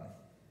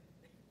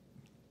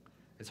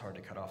 It's hard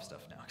to cut off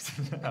stuff now.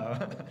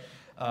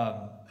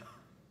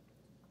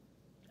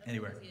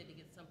 Anyway. He had to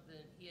get something,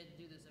 he had to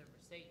do this over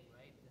Satan,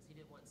 right? Because he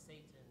didn't want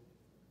Satan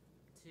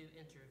to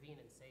intervene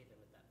and save him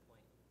at that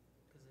point.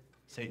 'Cause if,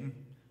 Satan?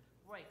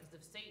 right, because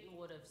if Satan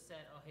would have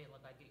said, oh, hey,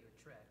 look, I get your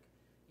trick.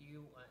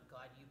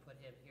 God, you put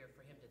him here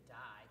for him to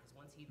die. Because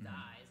once he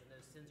dies and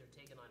those sins are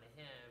taken onto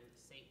him,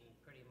 Satan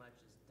pretty much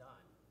is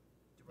done,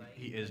 right?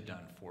 He is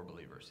done for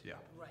believers, yeah.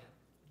 Right,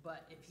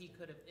 but if he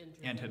could have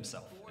intervened And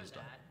himself before is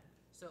done. that,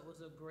 so it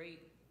was a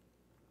great,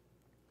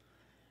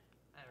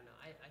 I don't know,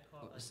 I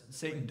call it like a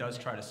Satan great does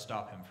thing. try to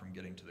stop him from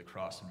getting to the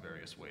cross in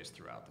various ways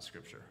throughout the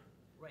scripture.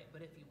 Right,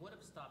 but if he would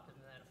have stopped him,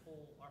 then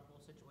our whole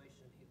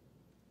situation would be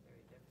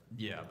very different.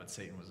 Yeah, but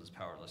Satan was as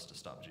powerless to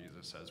stop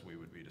Jesus as we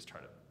would be to try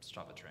to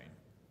stop a train.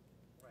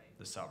 Right.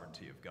 The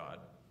sovereignty of God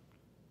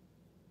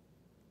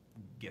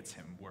gets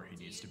him where he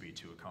Do needs you- to be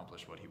to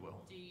accomplish what he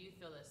will. Do you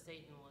feel that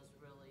Satan was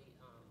really,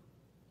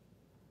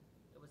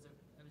 it was a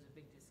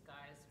big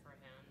disguise for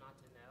him not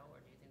to know, or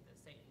do you think that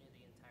Satan knew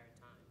the entire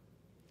time?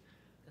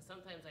 Because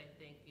sometimes I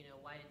think,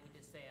 why didn't he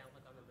just say,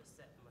 look, I'm the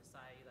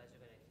Messiah, you guys are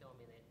going to kill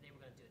me, they were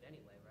going to do it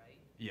anyway, right?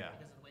 Yeah.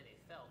 Because of the way they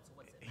felt, so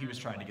what's it He was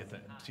matter? trying to Why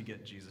get does to he hide?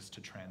 get Jesus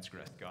to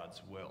transgress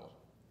God's will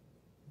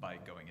by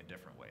going a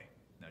different way.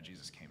 No,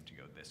 Jesus came to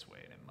go this way,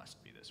 and it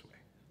must be this way.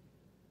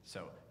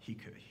 So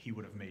he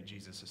would have made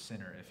Jesus a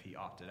sinner if he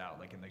opted out,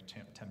 like in the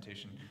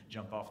temptation,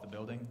 jump off the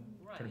building,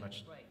 pretty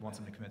much Right. wants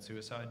him to commit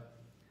suicide,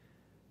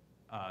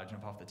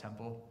 jump off the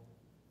temple.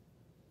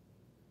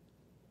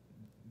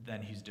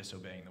 Then he's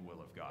disobeying the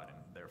will of God, and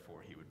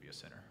therefore he would be a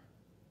sinner.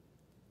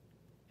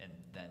 And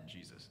then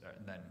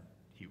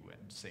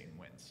Satan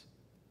wins,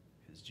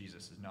 because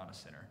Jesus is not a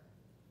sinner.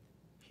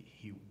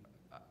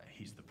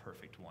 He's the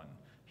perfect one.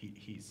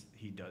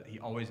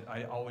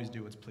 I always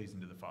do what's pleasing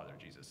to the Father,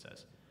 Jesus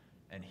says,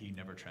 and he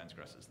never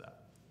transgresses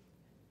that.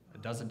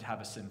 It doesn't have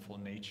a sinful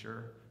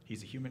nature.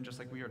 He's a human just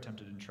like we are,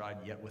 tempted and tried,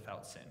 yet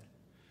without sin.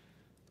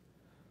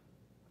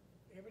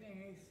 Everything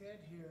he said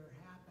here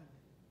happened.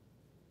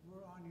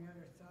 We're on the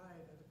other side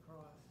of the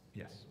cross.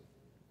 Yes.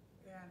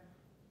 And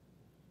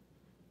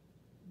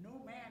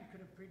no man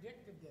could have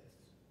predicted this.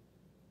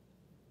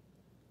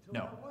 So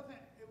No. it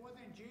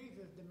wasn't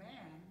Jesus the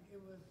man,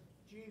 it was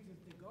Jesus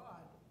the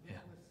God that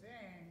Yeah. was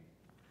saying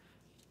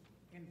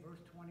in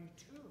verse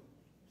 22.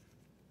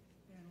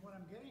 And what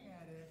I'm getting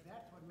at is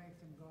that's what makes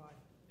him God.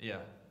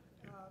 Yeah.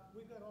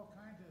 We've got all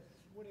kinds of,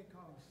 what do you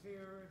call them,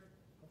 seers,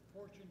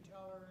 fortune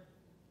tellers.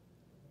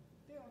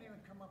 They don't even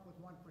come up with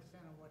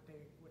 1% of what they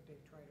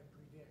try to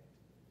predict.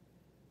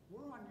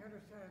 We're on the other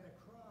side of the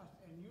cross,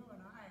 and you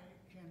and I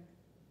can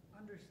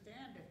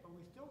understand it, but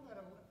we still got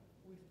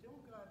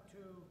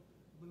to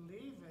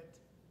believe it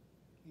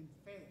in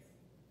faith.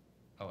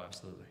 Oh,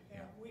 absolutely.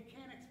 And Yeah. we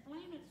can't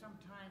explain it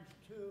sometimes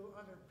to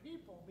other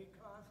people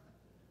because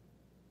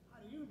how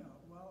do you know?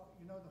 Well,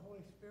 the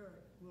Holy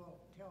Spirit will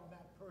tell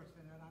that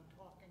person that I'm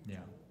talking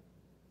Yeah. to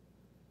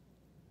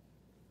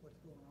what's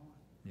going on.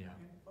 Yeah.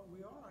 But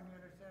we are on the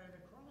other side of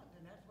the cross,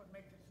 and that's what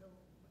makes it so.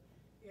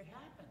 It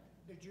happened.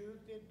 The Jews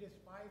did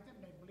despise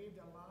him. They believed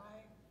a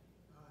lie.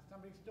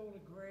 Somebody stole a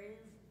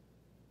grave,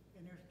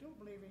 and they're still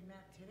believing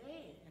that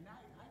today. And I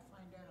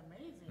find that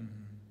amazing.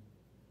 Mhm.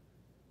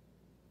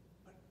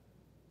 But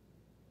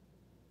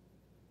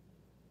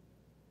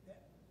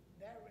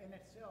that in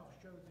itself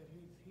shows that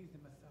he's the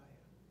Messiah.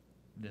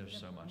 There's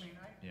so much. I mean,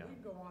 Yeah. we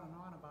can go on and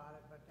on about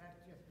it, but that's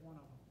just one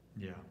of them.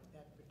 Yeah.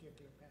 That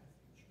particular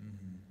passage.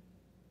 Mm-hmm.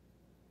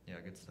 Yeah,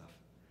 good stuff.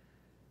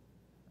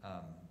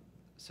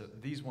 So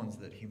these ones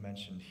that he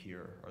mentioned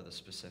here are the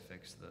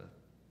specifics, the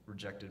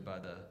rejected by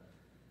the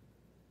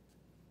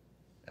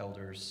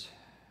elders,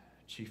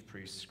 chief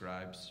priests,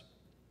 scribes.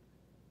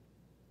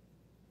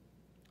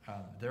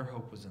 Their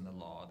hope was in the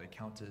law. They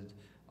counted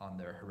on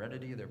their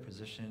heredity, their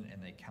position,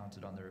 and they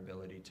counted on their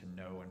ability to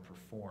know and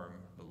perform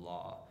the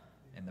law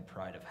and the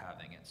pride of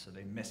having it. So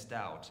they missed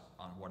out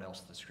on what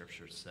else the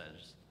scripture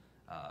says,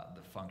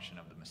 the function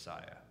of the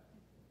Messiah.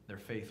 Their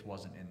faith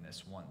wasn't in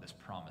this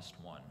promised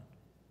one.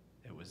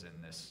 It was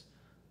in this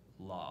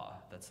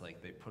law. That's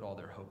like they put all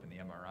their hope in the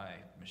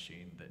MRI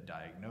machine that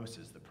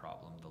diagnoses the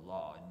problem, the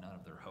law, and none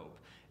of their hope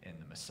in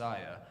the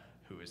Messiah,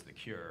 who is the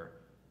cure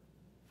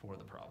for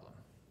the problem.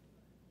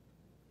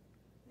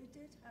 They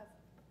did have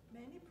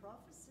many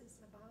prophecies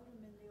about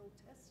him in the Old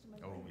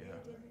Testament, Oh, and yeah.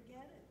 they didn't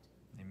get it.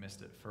 They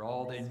missed it. For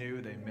all they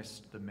knew, they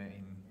missed the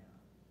main.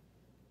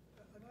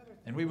 Yeah. Another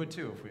And we would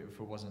too if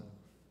it wasn't.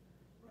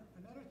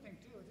 Another thing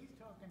too is he's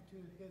talking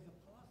to his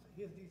apostles,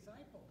 his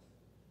disciples.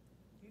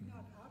 He's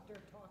not out there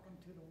talking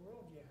to the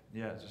world yet.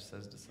 Yeah, it just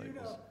says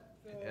disciples.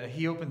 the-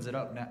 He opens it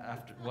up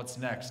after what's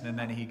next, and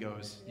then he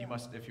goes, "You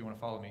must, if you want to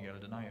follow me, you got to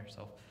deny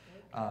yourself."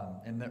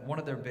 And one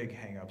of their big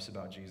hang-ups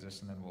about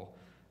Jesus, and then I'm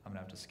gonna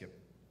have to skip,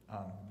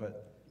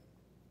 but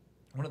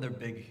one of their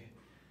big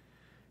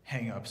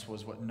hang-ups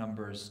was what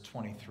Numbers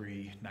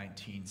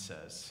 23:19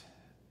 says: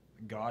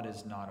 God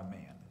is not a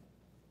man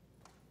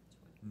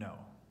No,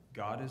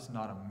 God is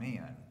not a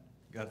man.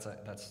 That's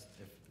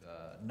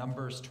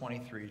Numbers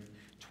 23:29.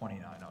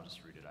 I'll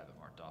just read it. I have it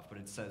marked off. But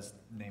it says,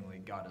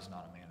 namely, God is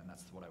not a man, and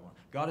that's what I want.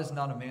 God is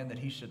not a man that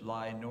he should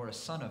lie, nor a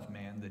son of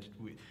man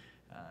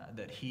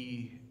that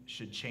he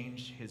should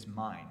change his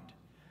mind.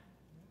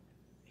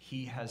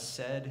 He has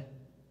said,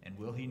 and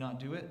will he not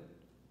do it?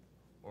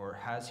 Or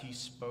has he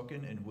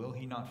spoken, and will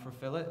he not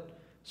fulfill it?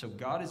 So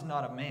God is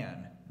not a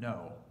man,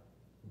 no,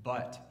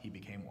 but he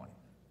became one.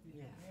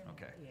 Yeah.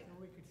 Okay. Yeah. So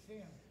we could see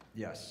him,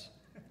 Yes.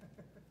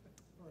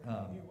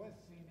 or he was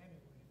seen anyway.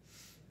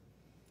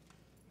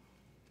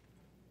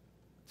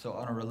 So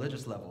on a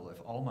religious level, if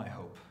all my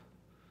hope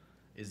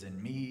is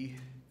in me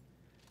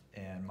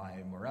and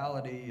my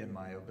morality and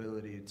my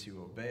ability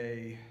to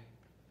obey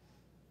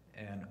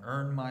and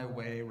earn my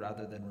way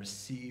rather than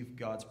receive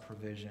God's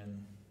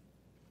provision,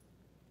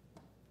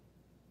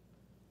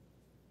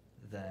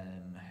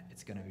 then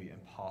it's going to be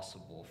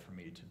impossible for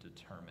me to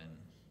determine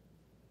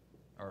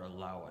or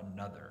allow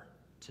another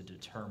to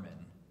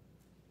determine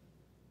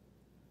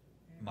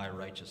my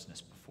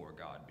righteousness before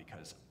God,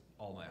 because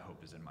all my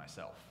hope is in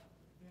myself.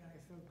 Yeah,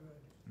 it's so good.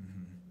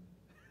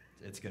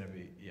 It's going to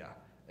be,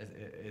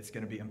 it's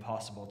going to be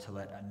impossible to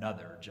let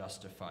another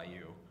justify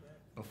you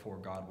before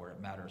God where it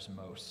matters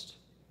most,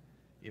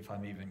 if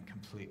I'm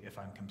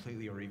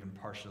completely or even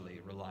partially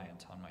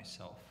reliant on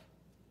myself.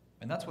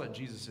 And that's what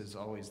Jesus is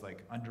always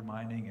like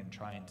undermining and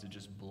trying to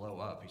just blow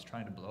up. He's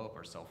trying to blow up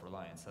our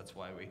self-reliance. That's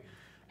why we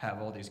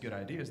have all these good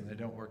ideas and they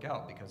don't work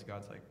out, because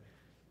God's like,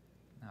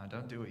 no,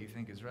 don't do what you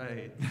think is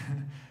right.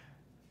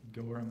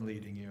 Go where I'm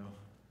leading you.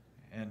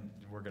 And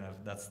we're gonna.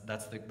 That's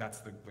the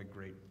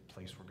great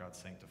place where God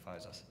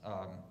sanctifies us.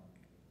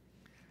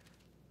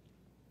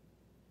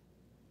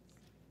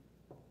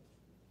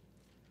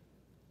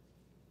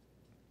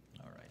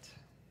 All right.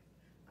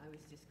 I was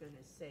just gonna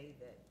say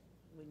that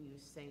when you were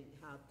saying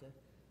how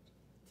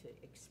to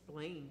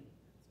explain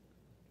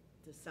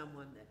to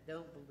someone that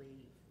don't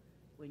believe,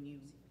 when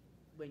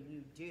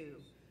you do,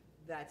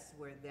 that's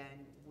where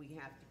then we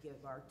have to give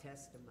our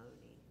testimony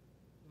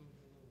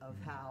of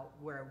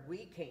where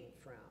we came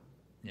from.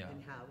 Yeah.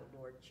 And how the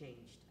Lord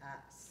changed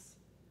us.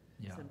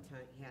 Yeah.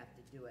 Sometimes you have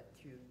to do it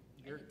through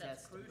your I think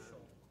that's testimony.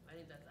 crucial. I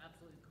think that's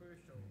absolutely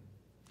crucial.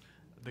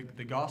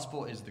 The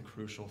gospel is the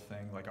crucial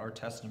thing. Like, our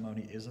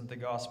testimony isn't the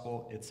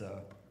gospel. It's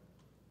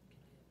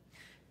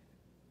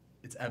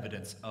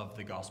evidence of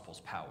the gospel's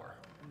power.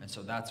 And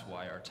so that's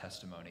why our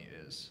testimony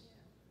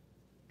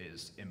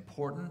is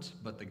important,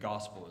 but the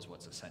gospel is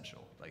what's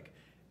essential. Like,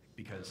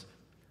 because,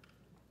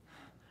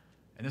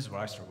 and this is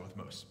what I struggle with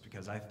most,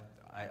 because I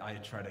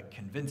try to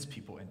convince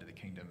people into the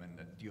kingdom and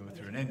go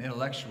through an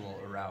intellectual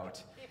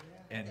route,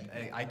 and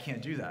I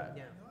can't do that.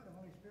 Yeah. No, the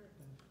Holy Spirit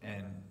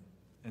does.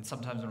 And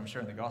sometimes when I'm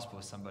sharing the gospel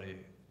with somebody,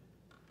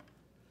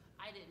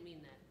 I didn't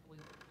mean that.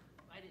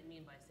 I didn't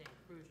mean by saying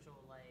crucial,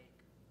 like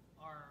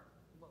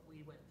what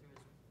we went through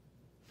is.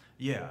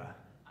 yeah,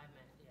 I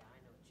meant, yeah, I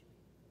know what you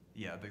mean.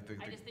 yeah,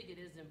 I just think it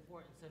is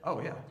important, so Oh,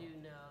 people yeah. do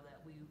know that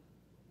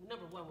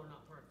number one, we're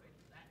not perfect.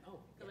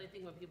 Because I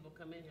think when people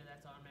come in here,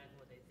 that's automatically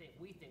what they think.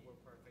 We think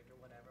we're perfect or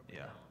whatever, but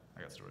yeah, no.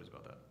 I got stories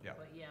about that. Yeah,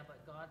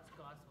 But God's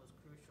gospel is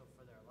crucial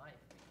for their life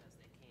because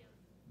they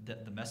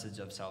can't. the message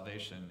of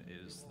salvation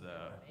is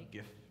the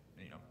gift.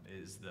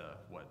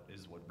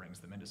 Is what brings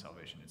them into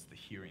salvation. It's the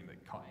hearing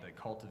that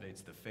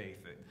cultivates the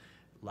faith, that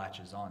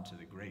latches on to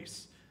the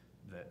grace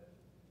that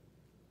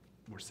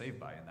we're saved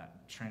by in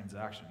that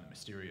transaction, the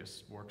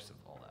mysterious works of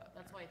all that.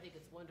 That's why I think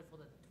it's wonderful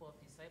that the 12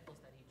 disciples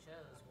that he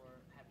chose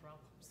had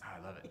problems. I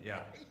love it.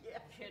 Yeah,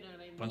 You know what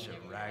I mean? bunch of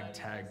Everybody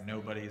ragtag was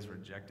nobody's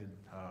rejected.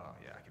 Oh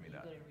yeah, give me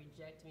You're that. gonna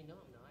reject me? No,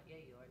 I'm not. Yeah,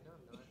 you are. No,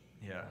 I'm not.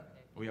 Yeah,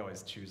 Okay. we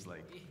always choose,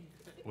 like,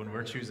 when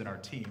we're choosing our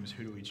teams,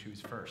 who do we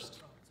choose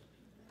first?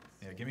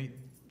 Yeah,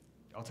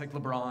 I'll take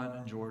LeBron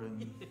and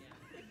Jordan.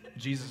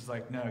 Jesus is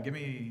like, no,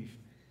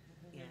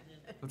 Yeah.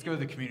 let's go to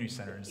the community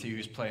center and see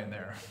who's playing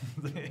there.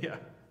 Yeah,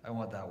 I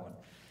want that one.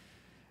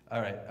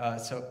 All right,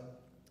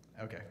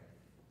 okay.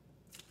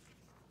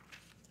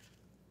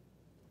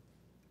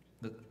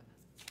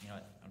 You know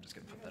what, I'm just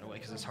gonna put that away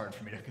because it's hard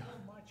for me to go.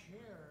 So much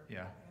here.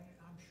 Yeah. And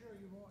I'm sure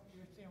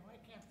you're saying, well, I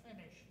can't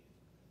finish.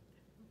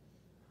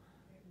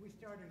 We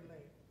started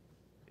late,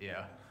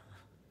 Yeah.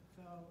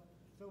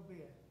 so be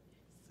it.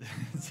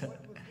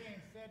 What was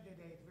being said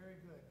today is very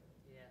good.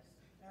 Yes.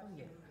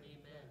 Absolutely.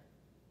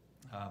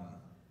 Amen.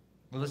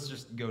 Well, let's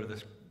just go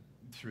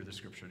through the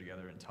scripture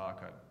together and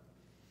talk.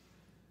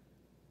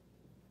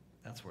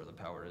 That's where the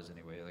power is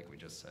anyway, like we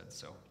just said.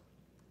 So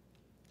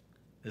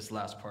this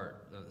last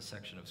part of the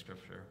section of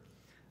scripture,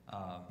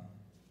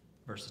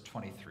 verses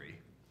 23.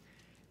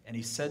 And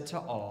he said to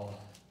all,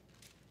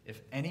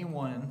 if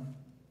anyone,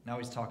 now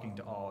he's talking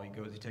to all, he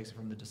takes it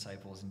from the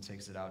disciples and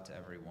takes it out to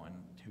everyone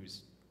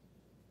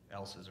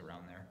else is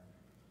around there.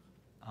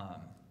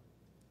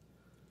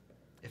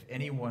 If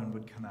anyone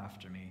would come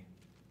after me,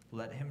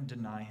 let him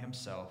deny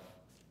himself,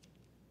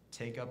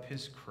 take up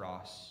his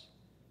cross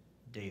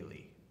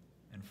daily,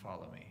 and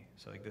follow me.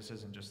 So this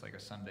isn't just like a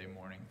Sunday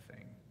morning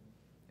thing.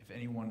 If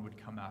anyone would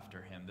come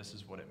after him, this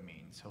is what it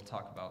means. He'll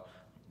talk about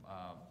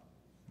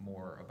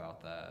more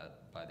about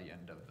that by the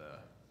end of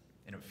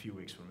in a few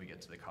weeks when we get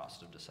to the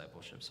cost of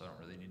discipleship, so I don't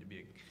really need to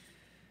be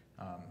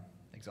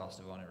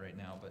exhaustive on it right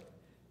now, but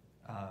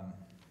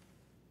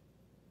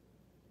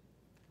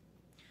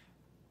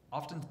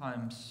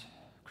oftentimes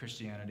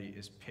Christianity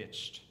is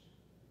pitched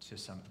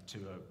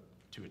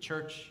to a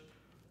church,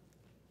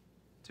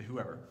 to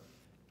whoever,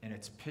 and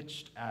it's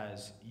pitched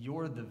as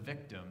you're the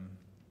victim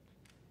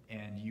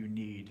and you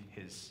need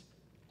his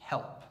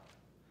help.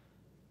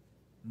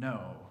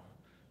 No,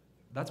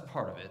 that's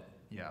part of it,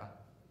 yeah.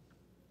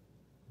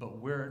 But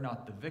we're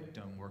not the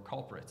victim, we're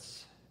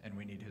culprits, and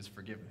we need his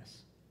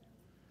forgiveness.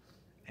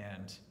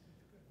 And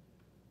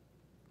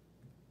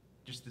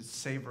just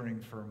savoring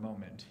for a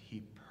moment,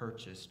 he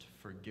purchased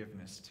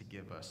forgiveness to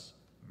give us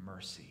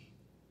mercy.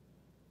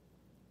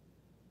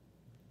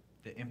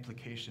 The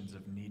implications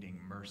of needing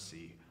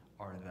mercy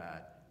are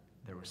that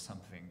there was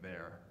something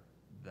there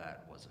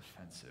that was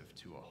offensive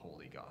to a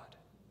holy God.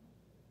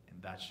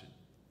 And that should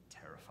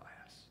terrify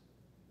us.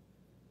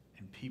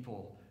 And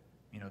people,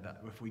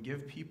 that if we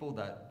give people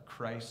that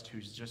Christ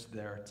who's just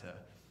there to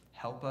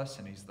help us,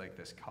 and he's like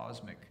this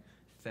cosmic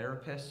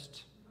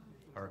therapist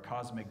or a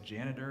cosmic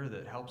janitor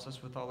that helps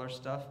us with all our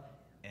stuff,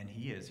 and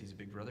he's a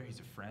big brother, he's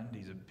a friend,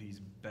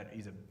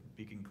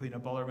 he can clean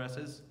up all our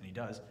messes, and he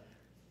does.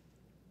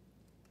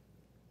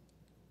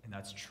 And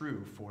that's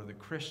true for the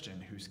Christian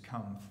who's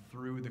come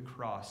through the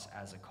cross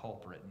as a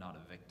culprit, not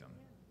a victim.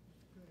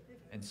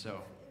 And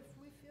so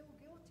If we feel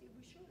guilty,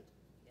 we should,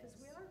 because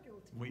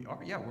we are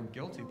guilty. we're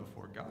guilty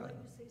before God. When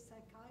you say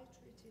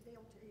psychiatry, they'll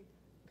tell you,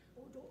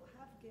 oh, don't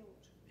have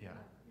guilt. Yeah.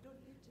 You don't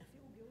need to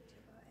feel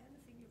guilty about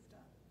anything you've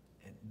done.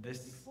 And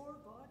this, Before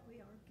God, we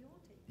are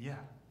guilty.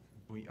 yeah,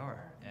 we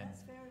are, and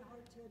That's very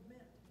hard to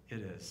admit.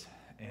 it is.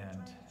 We're And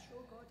trying to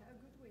show God how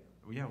good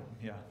we are.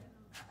 yeah,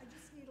 I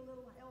just need a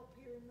little help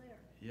here and there.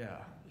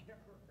 yeah. Yeah.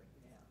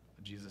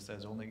 Jesus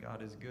says only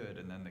God is good,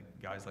 and then the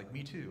guy's like,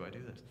 me too, I do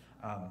this.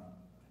 I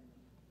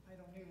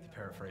don't need that.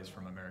 Paraphrase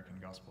from American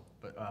Gospel.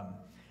 But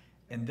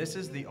and this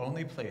is the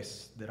only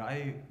place that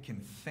I can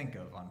think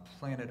of on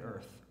planet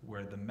Earth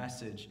where the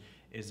message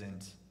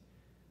isn't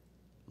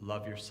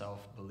love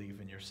yourself, believe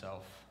in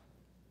yourself.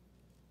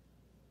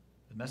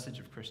 The message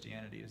of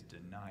Christianity is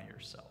deny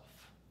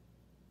yourself.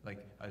 Like,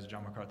 as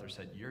John MacArthur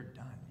said, you're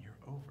done, you're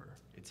over.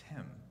 It's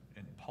him.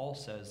 And Paul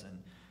says in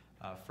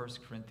 1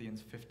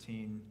 Corinthians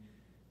 15:31,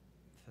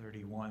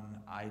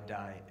 I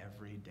die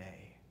every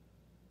day.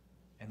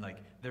 And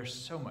there's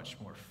so much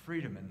more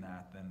freedom in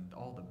that than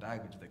all the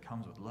baggage that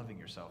comes with loving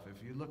yourself.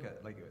 If you look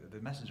at the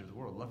message of the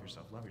world, love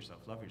yourself, love yourself,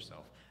 love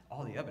yourself.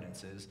 All the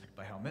evidence is,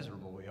 by how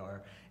miserable we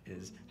are,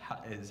 is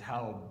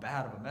how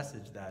bad of a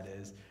message that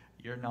is.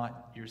 You're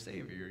not your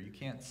savior. You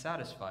can't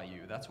satisfy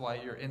you. That's why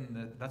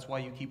that's why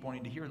you keep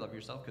wanting to hear love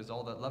yourself, because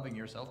all that loving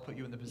yourself put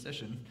you in the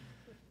position.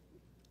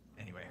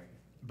 Anyway,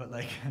 but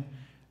Narcissism.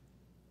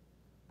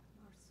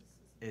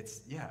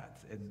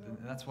 and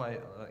that's why I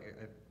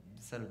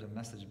said a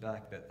message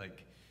back that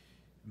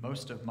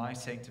most of my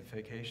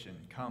sanctification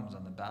comes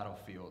on the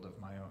battlefield of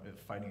my own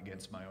fighting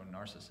against my own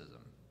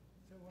narcissism.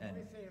 So when And-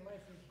 we say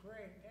life is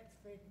great, that's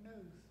fake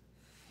news.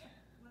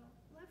 Well,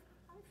 life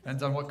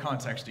Depends on what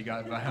context you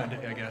got behind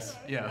it, I guess.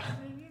 Yeah.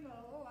 I mean,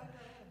 oh, I got all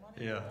the money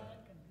in Yeah. the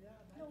bank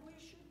and No, we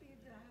should be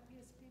the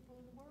happiest people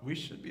in the world. We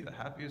should be the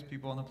happiest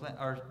people on the planet.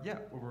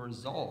 We're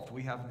resolved.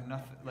 We have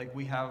nothing.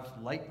 We have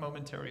light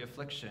momentary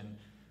affliction,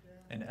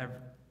 and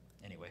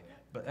anyway.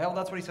 But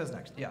that's what he says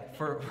next. Yeah.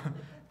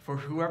 For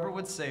whoever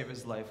would save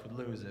his life would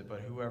lose it,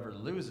 but whoever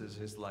loses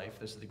his life,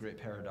 this is the great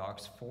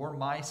paradox. For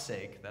my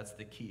sake, that's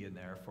the key in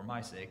there. For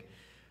my sake,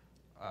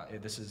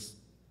 this is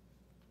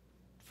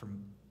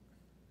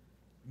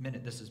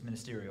this is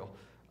ministerial.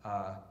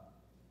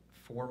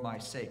 For my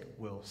sake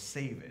will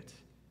save it,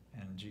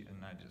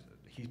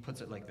 he puts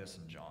it like this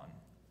in John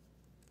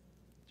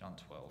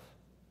 12.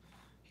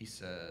 He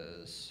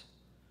says,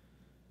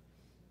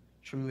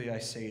 truly I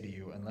say to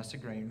you, unless a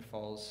grain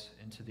falls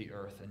into the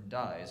earth and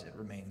dies, it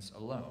remains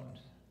alone.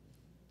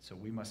 So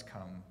we must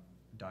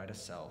die to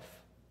self,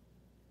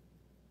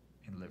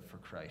 and live for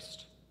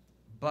Christ.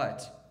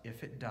 But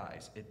if it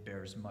dies, it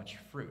bears much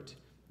fruit.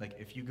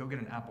 If you go get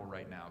an apple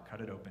right now, cut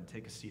it open,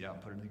 take a seed out,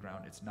 and put it in the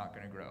ground, it's not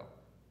going to grow,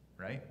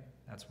 right?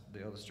 That's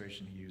the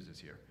illustration he uses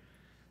here.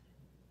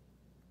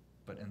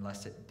 But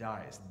unless it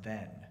dies,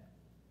 then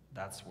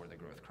that's where the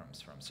growth comes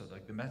from. So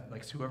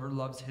whoever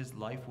loves his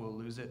life will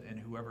lose it, and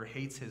whoever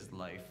hates his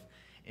life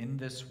in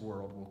this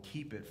world will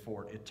keep it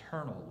for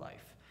eternal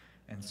life.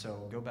 And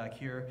so go back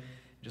here,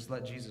 just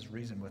let Jesus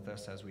reason with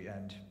us as we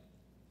end.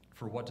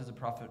 For what does it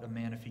profit a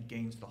man if he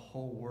gains the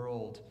whole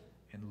world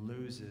and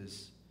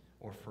loses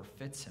or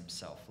forfeits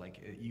himself?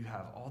 You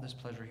have all this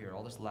pleasure here,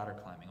 all this ladder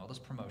climbing, all this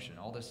promotion,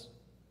 all this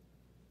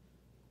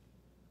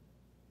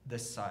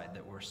side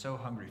that we're so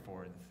hungry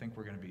for and think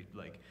we're going to be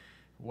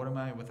what am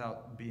I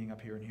without being up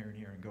here and here and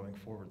here and going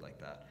forward like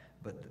that?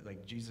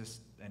 But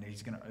Jesus, and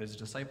his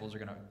disciples are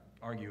going to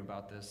argue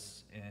about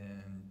this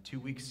in 2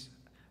 weeks.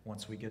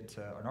 Once we get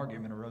an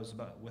argument arose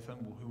with him,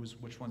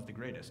 which one's the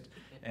greatest?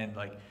 And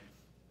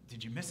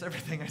did you miss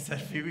everything I said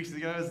a few weeks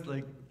ago?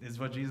 Is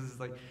what Jesus is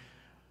like.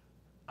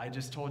 I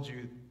just told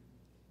you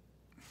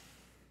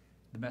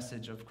the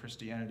message of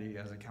Christianity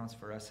as it counts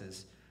for us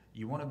is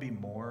you want to be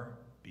more,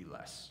 be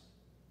less.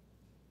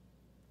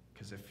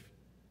 Because if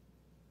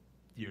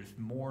you're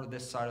more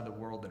this side of the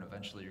world, then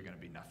eventually you're going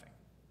to be nothing.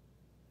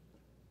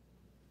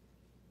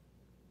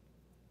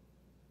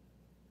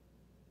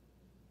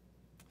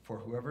 For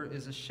whoever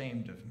is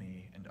ashamed of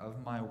me and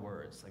of my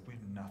words, like we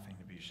have nothing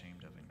to be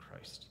ashamed of in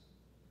Christ.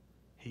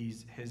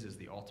 His is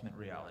the ultimate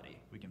reality.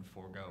 We can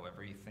forego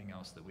everything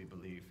else that we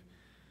believe,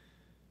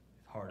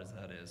 as hard as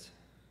that is.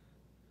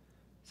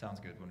 Sounds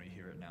good when we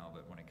hear it now,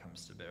 but when it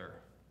comes to bear.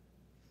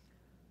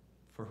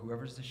 For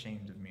whoever is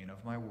ashamed of me and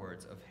of my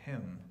words, of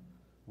him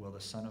will the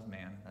Son of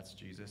Man, that's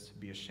Jesus,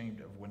 be ashamed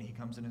of when he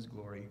comes in his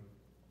glory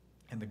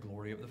and the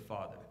glory of the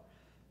Father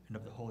and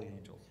of the holy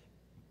angels.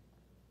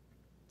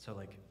 So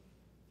you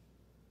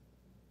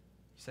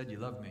said you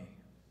love me.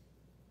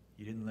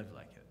 You didn't live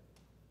like it.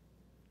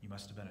 You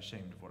must have been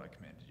ashamed of what I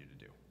commanded you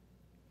to do.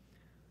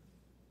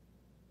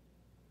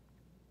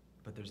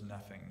 But there's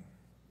nothing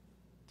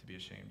to be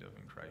ashamed of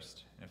in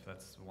Christ. And if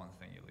that's the one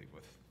thing you leave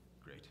with,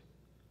 great.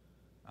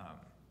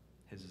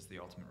 His is the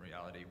ultimate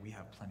reality. We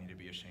have plenty to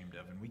be ashamed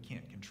of, and we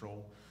can't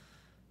control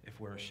if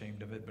we're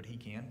ashamed of it, but he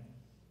can.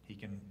 You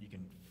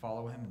can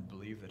follow him and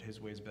believe that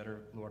his way is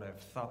better. Lord, I've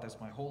thought this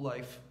my whole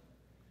life.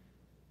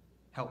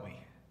 Help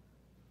me.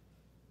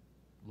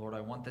 Lord,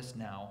 I want this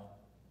now.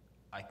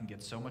 I can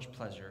get so much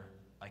pleasure.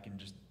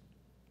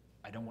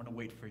 I don't want to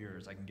wait for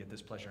yours. I can get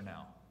this pleasure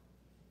now.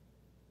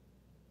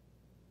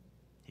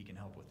 He can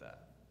help with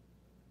that.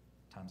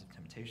 Times of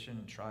temptation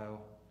and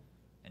trial,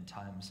 and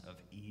times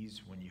of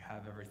ease when you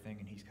have everything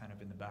and he's kind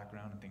of in the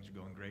background and things are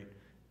going great.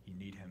 You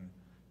need him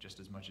just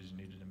as much as you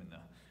needed him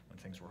when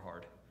things were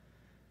hard.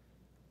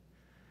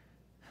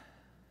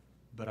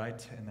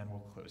 And then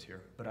we'll close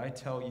here. But I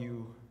tell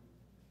you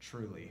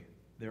truly,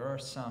 there are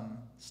some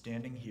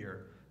standing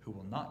here who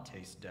will not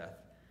taste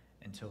death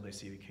until they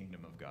see the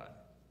kingdom of God.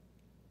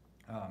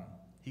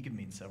 He could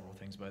mean several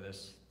things by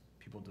this.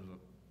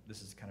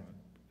 This is kind of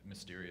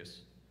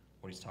mysterious,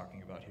 what he's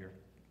talking about here.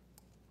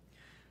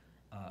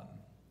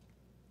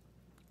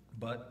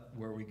 But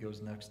where he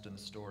goes next in the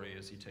story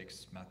is he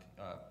takes Mark,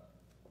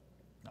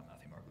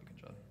 Luke, and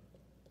John.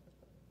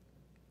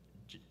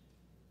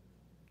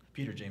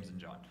 Peter, James, and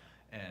John.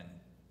 And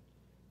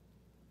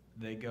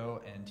they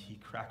go and he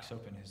cracks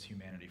open his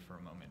humanity for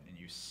a moment, and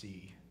you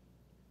see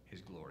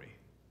his glory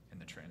in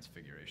the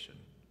transfiguration.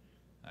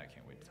 I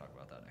can't wait to talk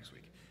about that next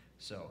week.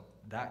 So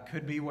that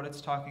could be what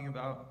it's talking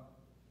about.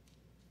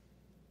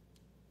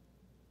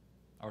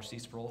 R.C.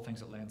 Sproul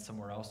thinks it lands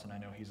somewhere else, and I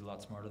know he's a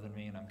lot smarter than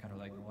me, and I'm kind of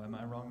like, well, am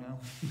I wrong now?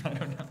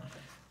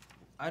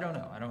 I don't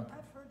know.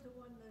 I've heard the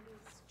one that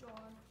is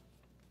John,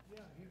 Yeah,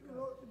 he's who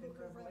wrote the book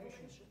of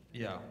Revelation.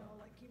 Yeah.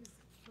 Like he was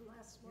the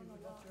last one He was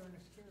alive. up there in the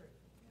spirit.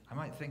 I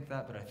might think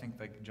that, but I think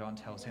John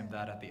tells him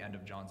that at the end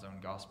of John's own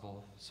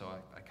gospel, so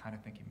I kind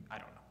of think I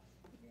don't know.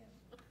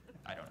 Yeah.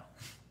 I don't know.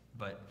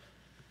 But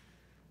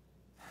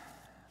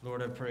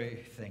Lord, I pray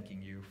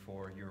thanking you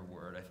for your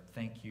word. I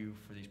thank you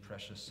for these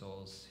precious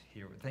souls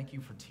here. Thank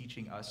you for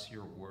teaching us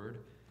your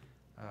word.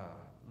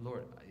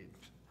 Lord,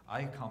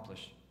 I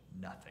accomplish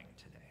nothing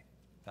today.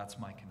 That's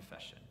my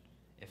confession.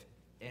 If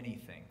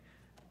anything,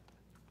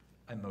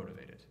 I'm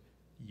motivated.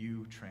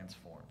 You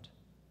transformed.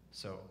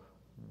 So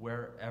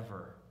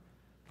wherever,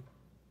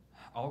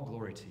 all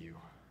glory to you.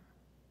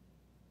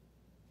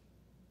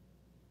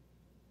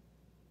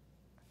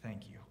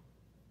 Thank you.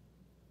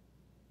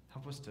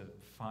 Help us to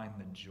find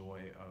the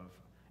joy of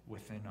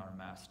within our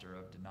Master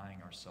of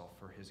denying ourselves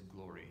for his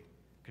glory.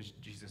 Because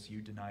Jesus,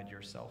 you denied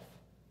yourself.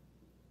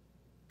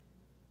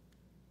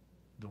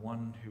 The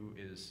one who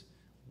is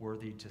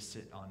worthy to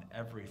sit on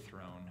every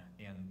throne,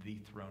 and the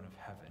throne of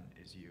heaven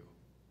is you.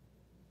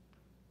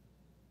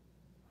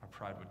 Our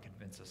pride would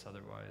convince us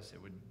otherwise.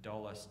 It would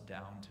dull us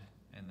down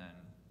and then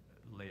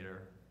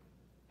later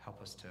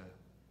help us to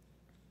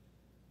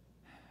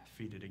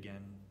feed it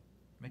again.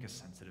 Make us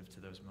sensitive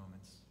to those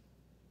moments.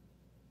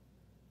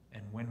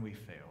 And when we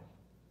fail,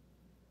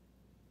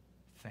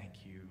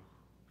 thank you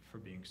for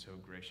being so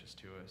gracious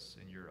to us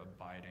in your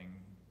abiding,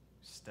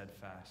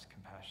 steadfast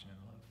compassion and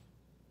love,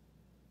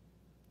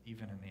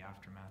 even in the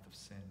aftermath of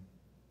sin.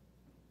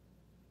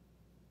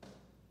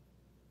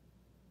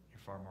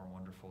 You're far more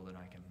wonderful than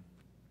I can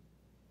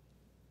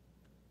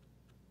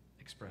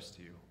express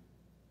to you.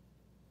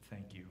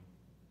 Thank you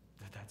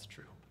that that's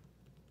true.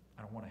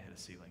 I don't want to hit a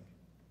ceiling.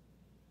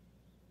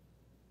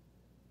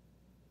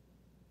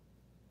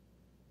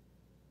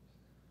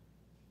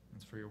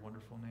 It's for your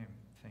wonderful name.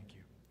 Thank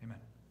you. Amen.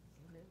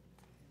 Amen.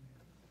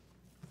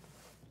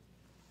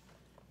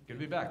 Good to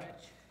be back. Thank you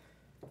very much.